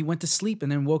night. He went to sleep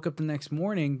and then woke up the next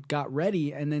morning, got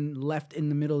ready, and then left in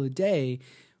the middle of the day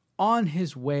on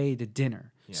his way to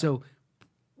dinner. Yeah. So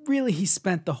really, he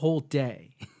spent the whole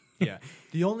day. Yeah.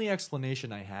 The only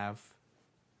explanation I have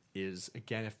is,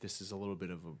 again, if this is a little bit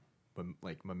of a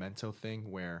like memento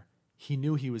thing where he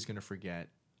knew he was going to forget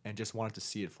and just wanted to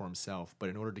see it for himself, but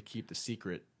in order to keep the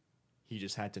secret, he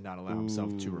just had to not allow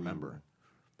himself to remember.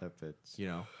 That fits. You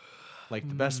know, like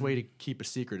the best way to keep a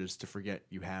secret is to forget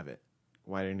you have it.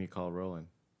 Why didn't he call Roland?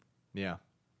 Yeah.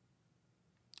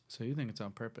 So you think it's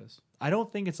on purpose? I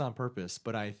don't think it's on purpose,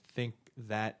 but I think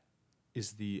that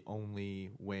is the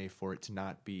only way for it to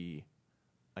not be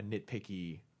a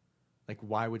nitpicky, like,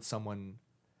 why would someone,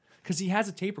 because he has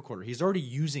a tape recorder. He's already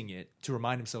using it to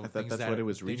remind himself I of thought things that's that, what it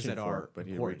was things reaching that for, are but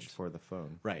he important. reached for the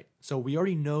phone. Right. So we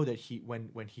already know that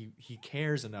when he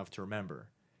cares enough to remember,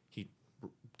 he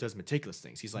does meticulous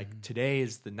things. He's like, today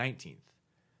is the 19th,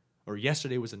 or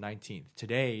yesterday was the 19th.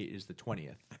 Today is the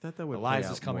 20th. I thought that would play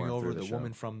Eliza's out coming more over, through the show.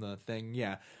 woman from the thing.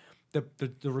 Yeah.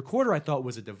 The recorder I thought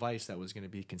was a device that was going to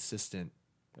be consistent,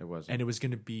 It wasn't. and it was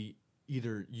going to be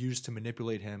either used to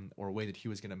manipulate him or a way that he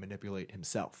was going to manipulate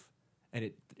himself. And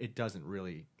it doesn't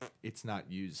really, it's not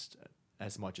used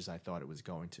as much as I thought it was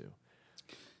going to.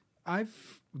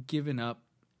 I've given up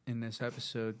in this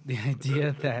episode the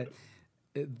idea that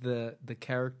the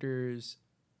characters'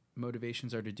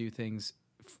 motivations are to do things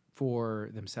for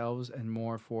themselves and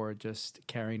more for just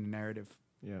carrying the narrative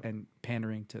Yeah. and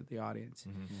pandering to the audience.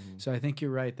 So I think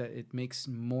you're right that it makes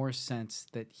more sense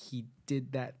that he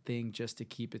did that thing just to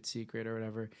keep it secret or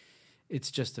whatever.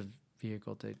 It's just a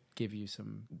vehicle to give you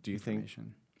some Do you think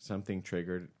information. something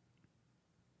triggered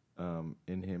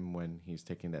in him when he's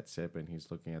taking that sip and he's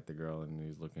looking at the girl and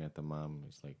he's looking at the mom?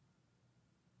 He's like,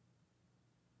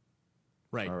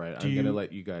 Right. all right, I'm going to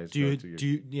let you guys go to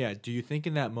your... Do you think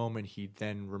in that moment he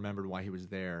then remembered why he was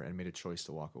there and made a choice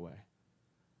to walk away?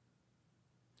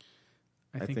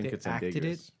 I think it's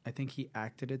ambiguous. I think he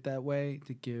acted it that way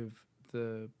to give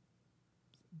the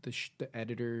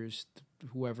editors,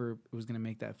 whoever was going to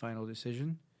make that final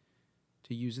decision,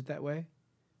 to use it that way.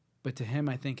 But to him,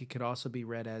 I think it could also be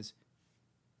read as,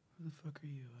 "Who the fuck are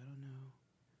you? I don't know.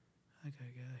 I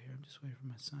gotta get out of here. I'm just waiting for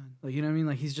my son." Like, you know what I mean?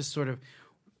 Like, he's just sort of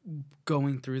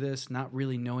going through this, not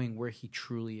really knowing where he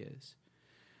truly is.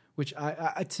 Which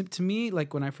to me,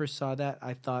 like when I first saw that,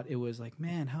 I thought it was like,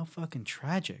 man, how fucking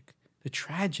tragic. The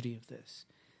tragedy of this,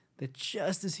 that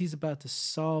just as he's about to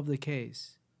solve the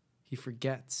case, he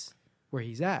forgets where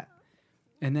he's at.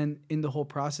 And then in the whole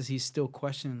process, he's still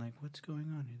questioning, like, what's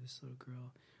going on here, this little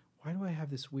girl? Why do I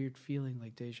have this weird feeling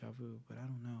like deja vu, but I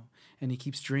don't know. And he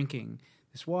keeps drinking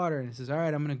this water and he says, all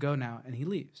right, I'm going to go now. And he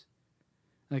leaves.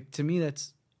 Like, to me,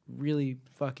 that's really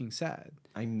fucking sad.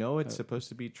 I know it's supposed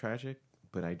to be tragic,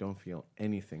 but I don't feel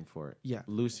anything for it. Yeah.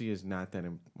 Lucy is not that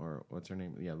or what's her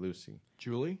name? Yeah, Lucy.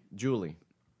 Julie?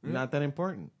 Not that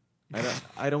important. It's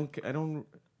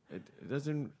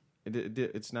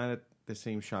not the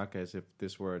same shock as if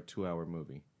this were a 2-hour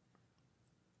movie.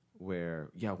 Where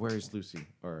is Lucy?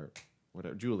 Or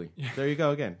whatever. Julie. Yeah. There you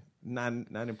go again. Not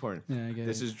important. Yeah, I get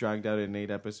this it. is dragged out in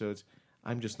 8 episodes.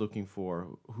 I'm just looking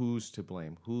for who's to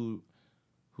blame.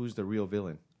 Who's the real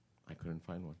villain? I couldn't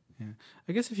find one. Yeah.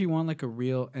 I guess if you want like a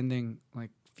real ending, like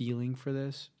feeling for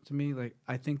this, to me, like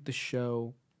I think the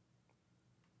show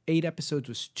 8 episodes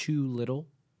was too little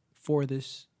for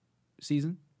this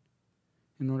season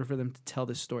in order for them to tell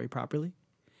this story properly.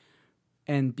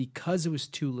 And because it was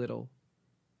too little,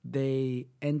 they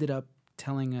ended up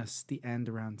telling us the end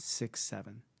around 6,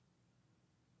 7.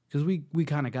 Because we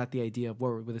kind of got the idea of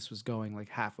where this was going like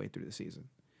halfway through the season.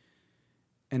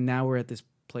 And now we're at this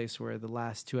place where the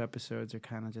last 2 episodes are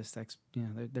kind of just,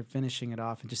 they're finishing it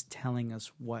off and just telling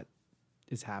us what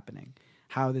is happening,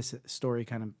 how this story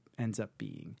kind of ends up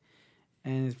being.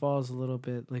 And it falls a little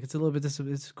bit, like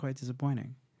it's quite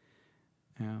disappointing.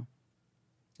 You know?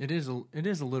 It is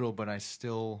a little, but I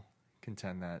still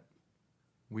contend that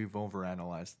we've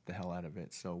overanalyzed the hell out of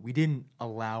it. So we didn't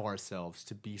allow ourselves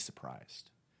to be surprised.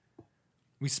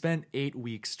 We spent 8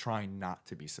 weeks trying not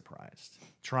to be surprised,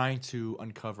 trying to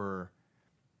uncover.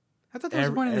 I thought that was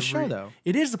the point of the show, though.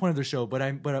 It is the point of the show, but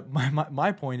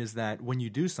my point is that when you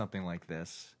do something like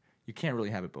this, you can't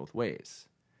really have it both ways.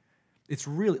 It's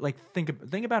really like think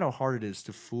about how hard it is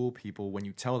to fool people when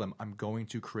you tell them, "I'm going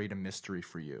to create a mystery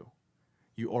for you."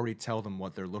 You already tell them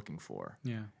what they're looking for.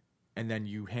 Yeah. And then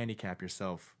you handicap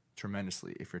yourself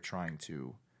tremendously if you're trying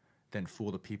to then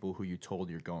fool the people who you told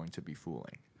you're going to be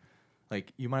fooling.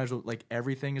 Like, you might as well, like,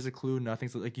 everything is a clue,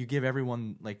 nothing's, like, you give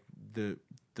everyone, like, the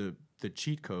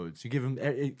cheat codes. You give them,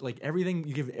 like, everything,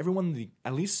 you give everyone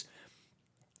at least,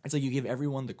 it's like you give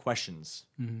everyone the questions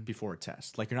before a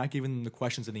test. Like, you're not giving them the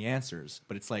questions and the answers,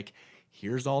 but it's like,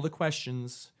 here's all the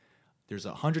questions. There's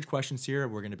 100 questions here.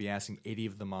 We're going to be asking 80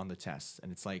 of them on the test. And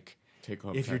it's like,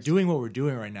 if you're doing what we're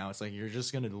doing right now, it's like you're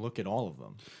just going to look at all of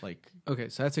them. Like, okay,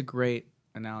 so that's a great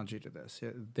analogy to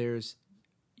this.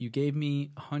 You gave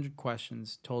me 100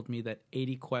 questions, told me that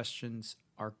 80 questions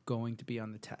are going to be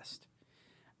on the test.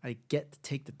 I get to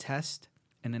take the test,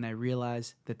 and then I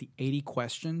realize that the 80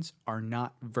 questions are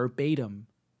not verbatim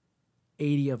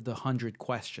 80 of the 100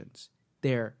 questions.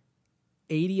 They're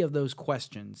 80 of those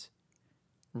questions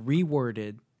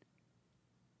reworded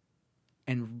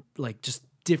and like just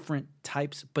different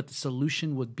types, but the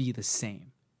solution would be the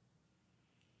same.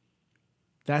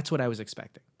 That's what I was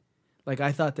expecting. Like,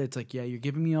 I thought that it's like, yeah, you're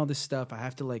giving me all this stuff. I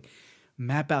have to like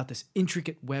map out this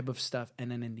intricate web of stuff, and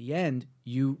then in the end,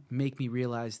 you make me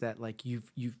realize that like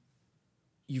you've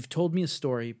told me a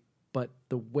story, but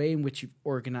the way in which you've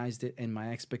organized it and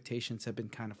my expectations have been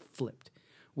kind of flipped.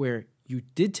 Where you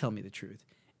did tell me the truth.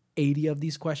 80 of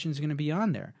these questions are going to be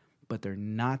on there, but they're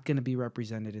not going to be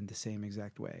represented in the same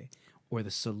exact way. Or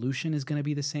the solution is going to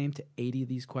be the same to 80 of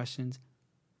these questions,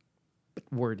 but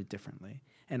worded differently.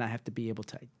 And I have to be able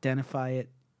to identify it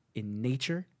in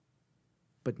nature,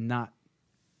 but not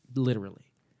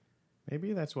literally.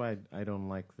 Maybe that's why I don't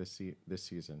like this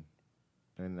season,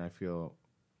 and I feel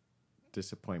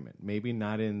disappointment. Maybe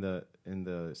not in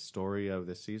the story of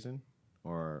the season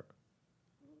or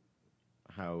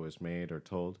how it was made or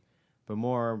told, but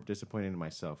more disappointed in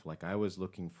myself. Like, I was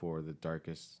looking for the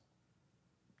darkest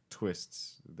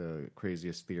twists, the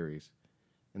craziest theories,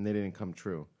 and they didn't come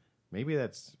true. maybe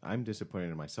I'm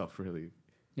disappointed in myself, really.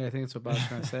 Yeah, I think that's what Bob's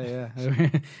trying to say.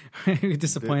 Yeah, we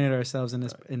disappointed ourselves in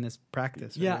this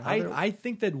practice. Yeah, right? I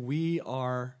think that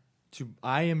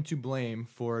I am to blame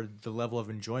for the level of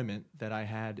enjoyment that I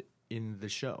had in the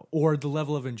show, or the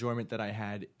level of enjoyment that I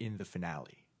had in the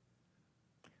finale.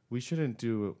 We shouldn't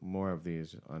do more of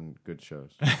these on good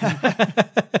shows.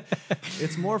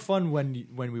 It's more fun when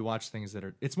we watch things that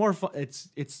are. It's more fun.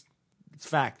 It's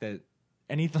fact that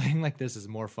anything like this is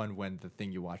more fun when the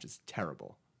thing you watch is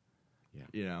terrible. Yeah,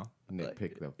 you know,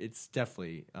 nitpick them. It's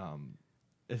definitely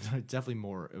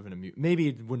more of an maybe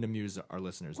it wouldn't amuse our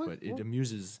listeners, but it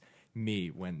amuses me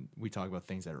when we talk about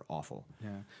things that are awful.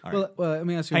 Yeah. Well, let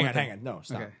me ask you. Hang on. No,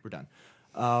 stop. Okay. We're done.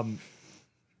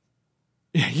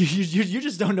 Yeah, you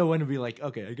just don't know when to be like,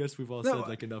 okay, I guess we've all said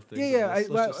like enough things. Yeah.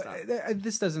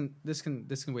 This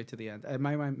can wait to the end.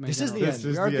 This is the end.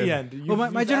 We are at the end. Well,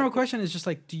 my general question is just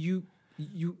like,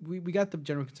 we got the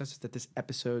general consensus that this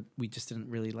episode we just didn't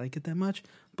really like it that much,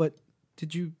 but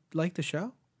did you like the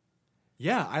show?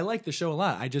 Yeah, I like the show a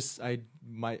lot. I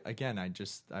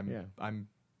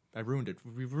ruined it.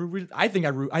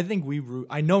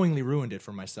 I knowingly ruined it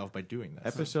for myself by doing this.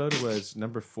 Episode was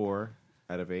number 4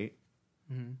 out of 8.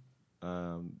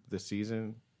 Mm-hmm. The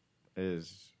season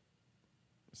is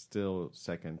still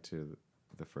second to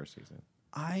the first season.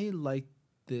 I like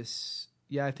this.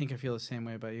 Yeah, I think I feel the same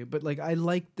way about you. But like, I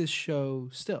like this show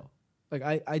still. Like,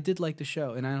 I did like the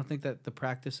show, and I don't think that the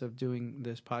practice of doing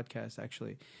this podcast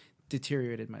actually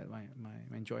deteriorated my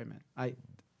enjoyment. I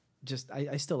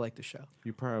still like the show.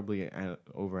 You probably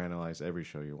overanalyze every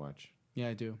show you watch. Yeah,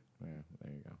 I do. Yeah,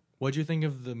 there you go. What'd you think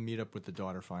of the meetup with the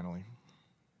daughter finally?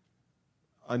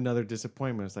 Another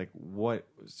disappointment. It's like, what?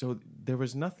 So there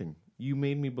was nothing. You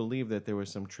made me believe that there was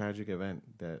some tragic event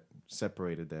that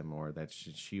separated them, or that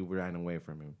she ran away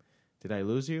from him. Did I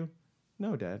lose you?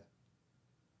 No, Dad.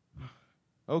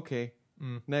 Okay.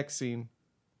 Next scene.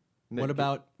 What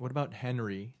about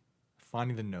Henry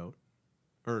finding the note,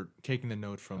 or taking the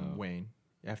note from Wayne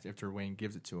after Wayne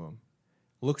gives it to him,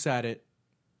 looks at it,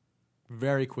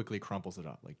 very quickly crumples it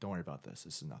up. Like, don't worry about this.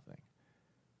 This is nothing.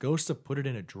 Goes to put it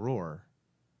in a drawer,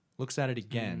 looks at it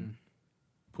again,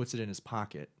 puts it in his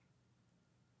pocket.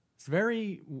 It's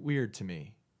very weird to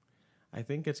me. I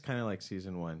think it's kind of like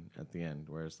season 1 at the end,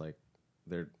 where it's like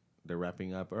they're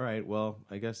wrapping up. All right, well,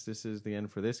 I guess this is the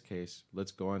end for this case.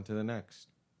 Let's go on to the next,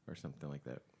 or something like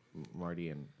that. Marty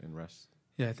and Russ.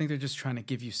 Yeah, I think they're just trying to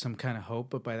give you some kind of hope,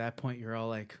 but by that point, you're all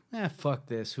like, fuck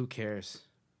this. Who cares?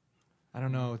 I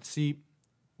don't know. See,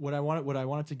 what I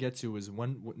wanted to get to is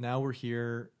now we're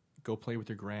here. Go play with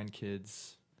your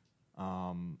grandkids.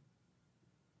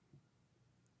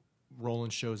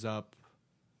 Roland shows up.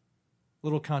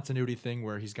 Little continuity thing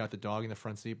where he's got the dog in the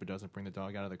front seat but doesn't bring the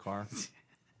dog out of the car.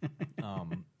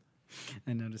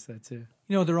 I noticed that too.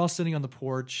 You know, they're all sitting on the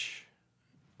porch.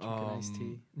 Drinking iced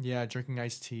tea. Yeah, drinking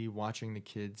iced tea, watching the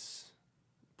kids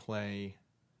play.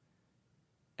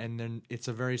 And then it's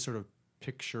a very sort of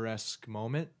picturesque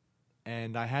moment.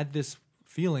 And I had this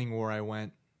feeling where I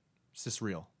went, is this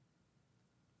real?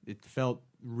 It felt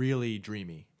really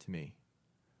dreamy to me.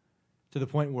 To the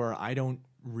point where I'm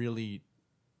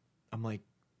like,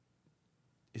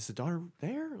 is the daughter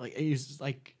there? Like, it's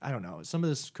like, I don't know. Some of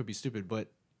this could be stupid, but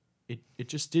it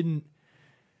just didn't.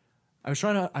 I was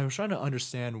trying to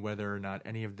understand whether or not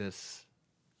any of this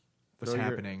was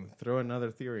happening. Throw another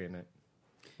theory in it.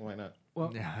 Why not?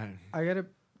 Well, yeah.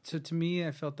 So to me,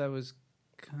 I felt that was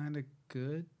kind of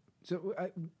good. So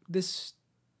this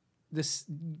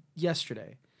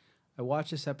yesterday, I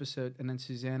watched this episode, and then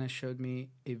Susanna showed me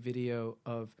a video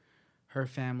of her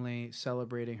family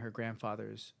celebrating her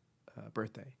grandfather's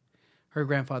birthday. Her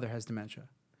grandfather has dementia,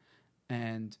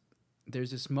 and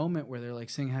there's this moment where they're like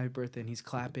singing happy birthday, and he's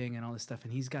clapping and all this stuff,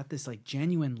 and he's got this like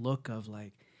genuine look of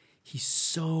like he's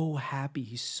so happy,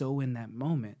 he's so in that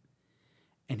moment.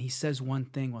 And he says one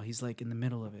thing while he's like in the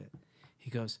middle of it. He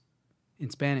goes in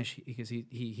Spanish, because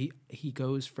he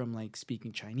goes from like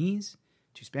speaking Chinese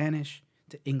to Spanish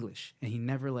to English, and he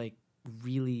never like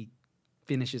really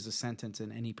finishes a sentence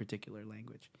in any particular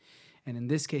language. And in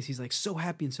this case, he's like so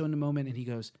happy and so in the moment, and he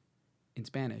goes in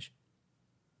Spanish,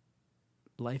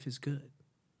 life is good.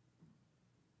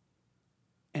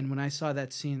 And when I saw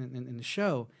that scene in the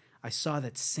show, I saw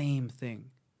that same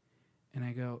thing. And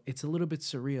I go, it's a little bit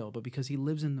surreal, but because he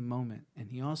lives in the moment and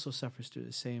he also suffers through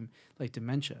the same like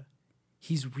dementia,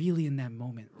 he's really in that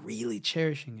moment, really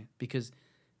cherishing it, because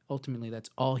ultimately that's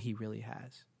all he really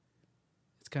has.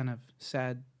 It's kind of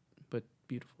sad, but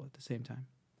beautiful at the same time.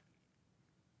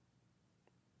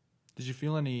 Did you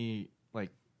feel any like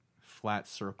flat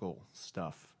circle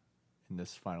stuff in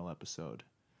this final episode?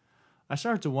 I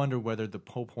started to wonder whether the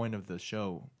whole point of the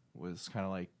show was kind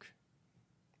of like,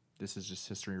 this is just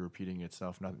history repeating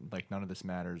itself. None of this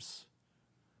matters.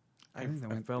 I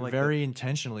felt like very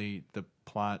intentionally the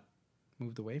plot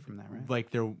moved away from that, right? Like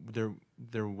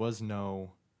there was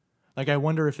no, like, I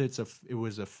wonder if it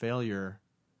was a failure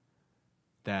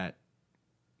that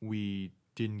we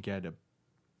didn't get a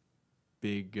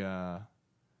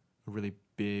really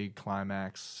big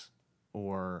climax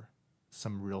or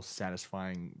some real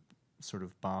satisfying sort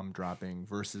of bomb dropping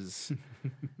versus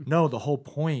no, the whole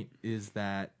point is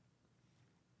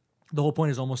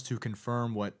almost to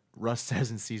confirm what Russ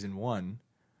says in season 1.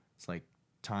 It's like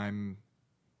time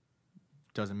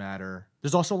doesn't matter.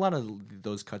 There's also a lot of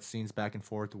those cutscenes back and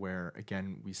forth where,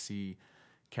 again, we see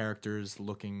characters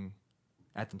looking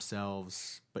at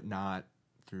themselves, but not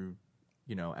through,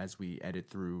 as we edit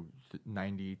through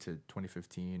 90 to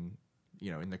 2015.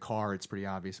 In the car, it's pretty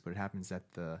obvious, but it happens at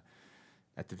the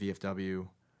VFW.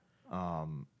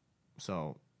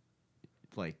 So,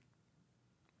 like,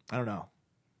 I don't know.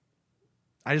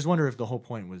 I just wonder if the whole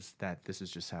point was that this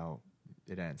is just how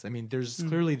it ends. I mean, there's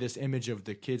clearly this image of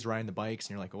the kids riding the bikes,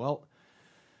 and you're like, well,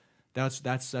 that's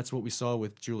what we saw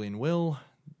with Julian Will.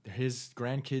 His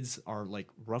grandkids are like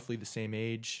roughly the same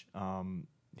age.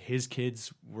 His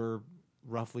kids were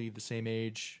roughly the same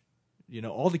age.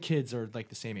 All the kids are like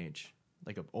the same age,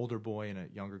 like an older boy and a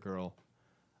younger girl.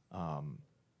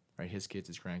 Right, his kids,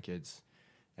 his grandkids,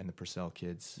 and the Purcell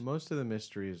kids. Most of the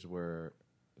mysteries were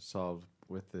solved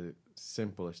with the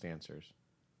simplest answers,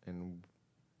 and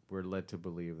we're led to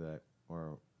believe that,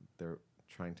 or they're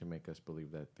trying to make us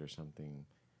believe that there's something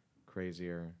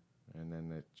crazier, and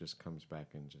then it just comes back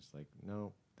and just like,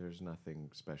 no, there's nothing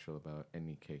special about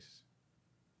any case.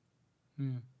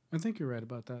 I think you're right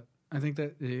about that. I think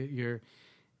that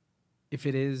if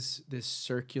it is this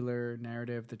circular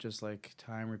narrative that just like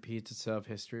time repeats itself,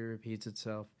 history repeats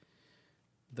itself,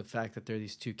 the fact that there are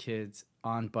these two kids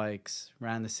on bikes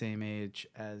around the same age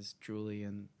as Julie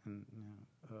and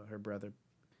her brother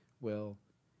Will,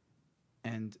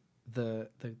 and the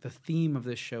theme of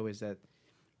this show is that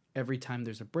every time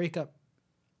there's a breakup,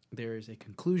 there is a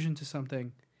conclusion to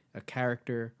something. A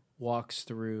character walks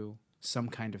through some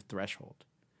kind of threshold,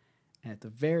 and at the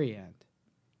very end,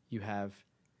 you have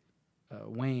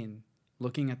Wayne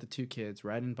looking at the two kids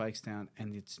riding bikes down,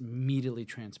 and it's immediately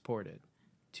transported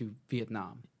to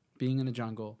Vietnam, being in a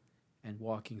jungle and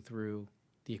walking through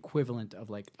the equivalent of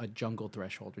like a jungle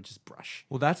threshold, which is brush.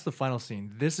 Well, that's the final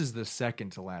scene. This is the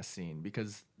second to last scene,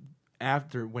 because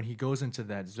when he goes into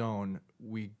that zone,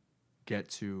 we get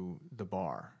to the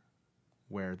bar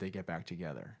where they get back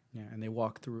together. Yeah, and they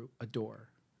walk through a door,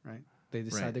 right? They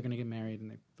decide they're going to get married,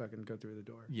 and they fucking go through the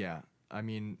door. Yeah. I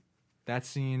mean, that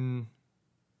scene,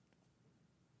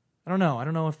 I don't know. I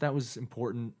don't know if that was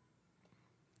important.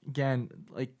 Again,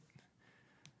 like,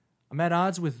 I'm at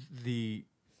odds with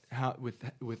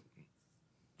with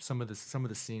some of the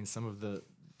scenes, some of the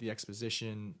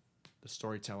exposition, the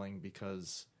storytelling,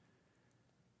 because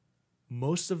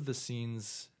most of the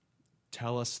scenes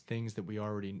tell us things that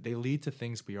they lead to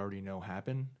things we already know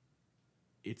happen.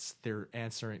 They're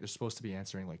supposed to be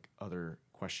answering like other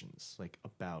questions, like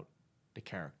about the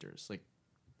characters. Like,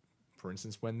 for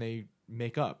instance, when they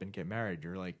make up and get married,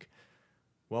 you're like,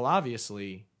 well,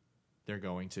 obviously they're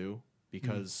going to,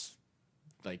 because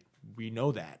like, we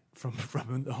know that from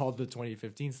all the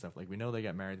 2015 stuff. Like, we know they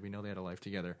got married. We know they had a life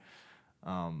together.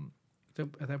 So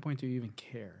at that point, do you even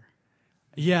care?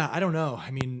 Yeah, I don't know.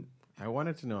 I mean, I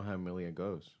wanted to know how Amelia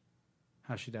goes.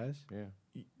 How she does?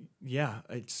 Yeah. Yeah,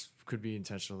 it could be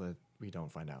intentional that we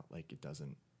don't find out. Like, it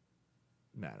doesn't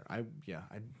matter. I'd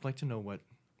like to know what.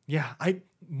 Yeah,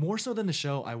 more so than the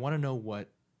show, I want to know what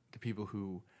the people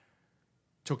who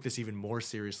took this even more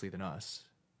seriously than us,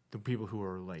 the people who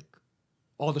are like,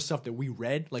 all the stuff that we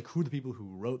read, like, who are the people who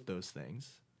wrote those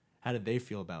things? How did they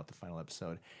feel about the final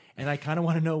episode? And I kind of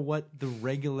want to know what the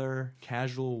regular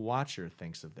casual watcher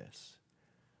thinks of this.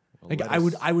 Like, I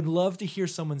would love to hear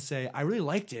someone say, I really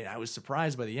liked it. I was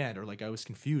surprised by the end, or like, I was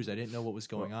confused. I didn't know what was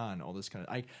going on. All this kind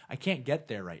of, I can't get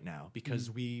there right now because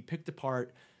we picked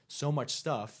apart so much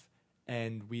stuff,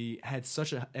 and we had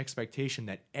such an expectation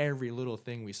that every little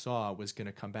thing we saw was going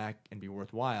to come back and be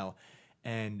worthwhile.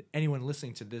 And anyone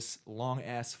listening to this long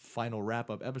ass final wrap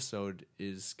up episode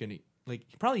is going to like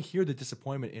probably hear the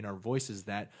disappointment in our voices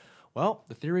that, well,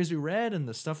 the theories we read and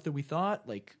the stuff that we thought,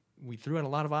 like, we threw out a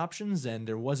lot of options, and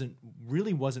there wasn't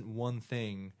one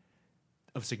thing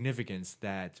of significance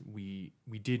that we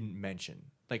didn't mention.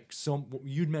 Like, so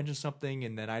you'd mention something,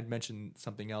 and then I'd mention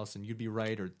something else, and you'd be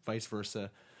right, or vice versa.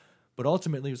 But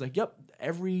ultimately, it was like, yep,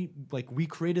 we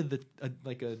created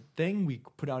a thing. We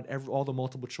put out all the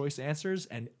multiple choice answers,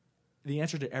 and the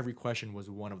answer to every question was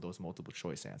one of those multiple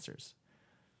choice answers.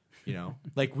 You know,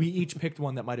 like we each picked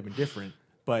one that might have been different,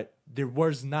 but there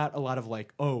was not a lot of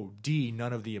like, oh, D,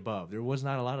 none of the above. There was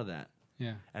not a lot of that.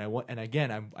 Yeah. And again,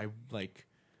 I like,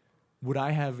 would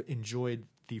I have enjoyed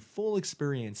the full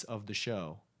experience of the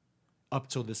show up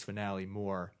till this finale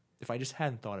more if I just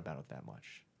hadn't thought about it that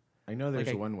much? I know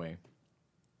there's one way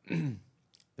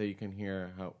that you can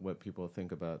hear what people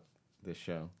think about this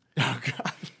show. Oh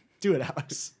God, do it,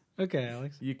 Alex. Okay,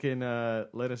 Alex. You can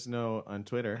let us know on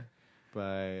Twitter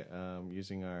by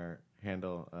using our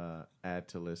handle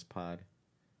 @ToListPod,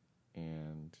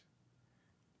 and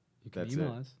you can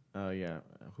email us. Oh yeah,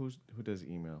 who does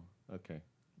email? Okay,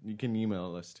 you can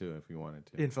email us too if you wanted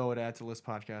to.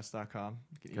 info@tolistpodcast.com,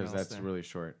 because that's really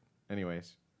short.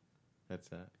 Anyways, that's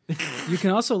that. You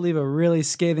can also leave a really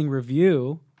scathing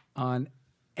review on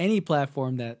any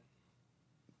platform that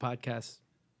podcasts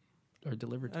are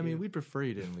delivered to. I mean, we'd prefer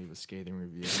you didn't leave a scathing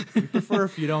review. We prefer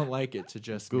if you don't like it to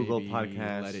just Google maybe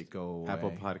Podcasts, let it go away.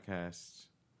 Apple Podcasts,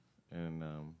 and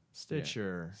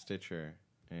Stitcher,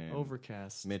 and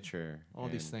Overcast, Mitcher, all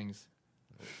these things.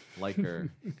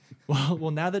 Liker.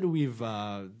 Well, now that we've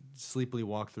sleepily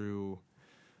walked through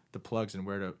the plugs and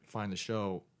where to find the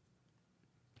show,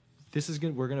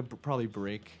 we're gonna probably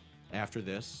break after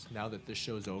this. Now that this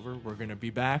show's over, we're gonna be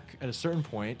back at a certain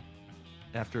point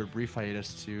after a brief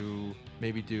hiatus to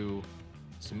maybe do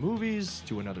some movies,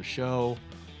 do another show.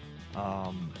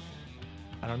 I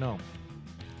don't know.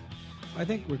 I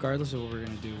think regardless of what we're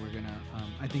gonna do,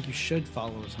 I think you should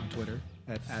follow us on Twitter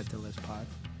 @ToListPod,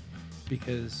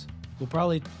 because we'll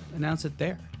probably announce it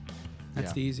there.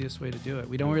 That's the easiest way to do it.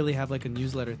 We don't really have like a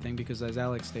newsletter thing because, as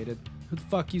Alex stated, who the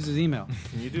fuck uses email?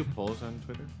 Can you do polls on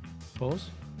Twitter? Polls?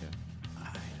 Yeah. I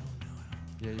don't know.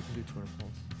 Yeah, you can do Twitter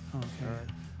polls. Oh, okay. All right.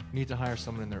 We need to hire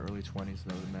someone in their early 20s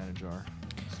that would manage our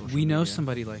social We know media.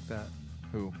 somebody like that.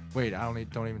 Who? Wait,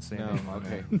 don't even say No. name on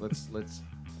Okay. there. let's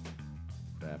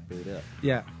wrap it up.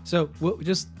 Yeah. So we'll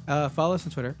just follow us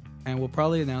on Twitter, and we'll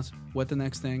probably announce what the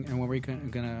next thing and when we're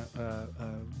gonna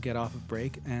get off of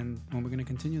break and when we're gonna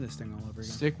continue this thing all over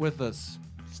again. Stick with us.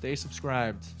 Stay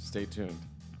subscribed. Stay tuned.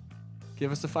 Give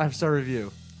us a 5-star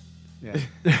review. Yeah.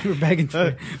 We're begging for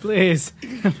it. Please.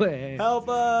 Please. Help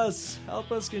us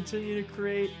continue to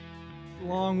create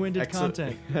long-winded Excellent.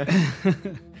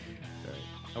 content.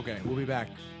 Okay, we'll be back.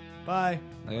 Bye.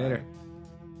 Later.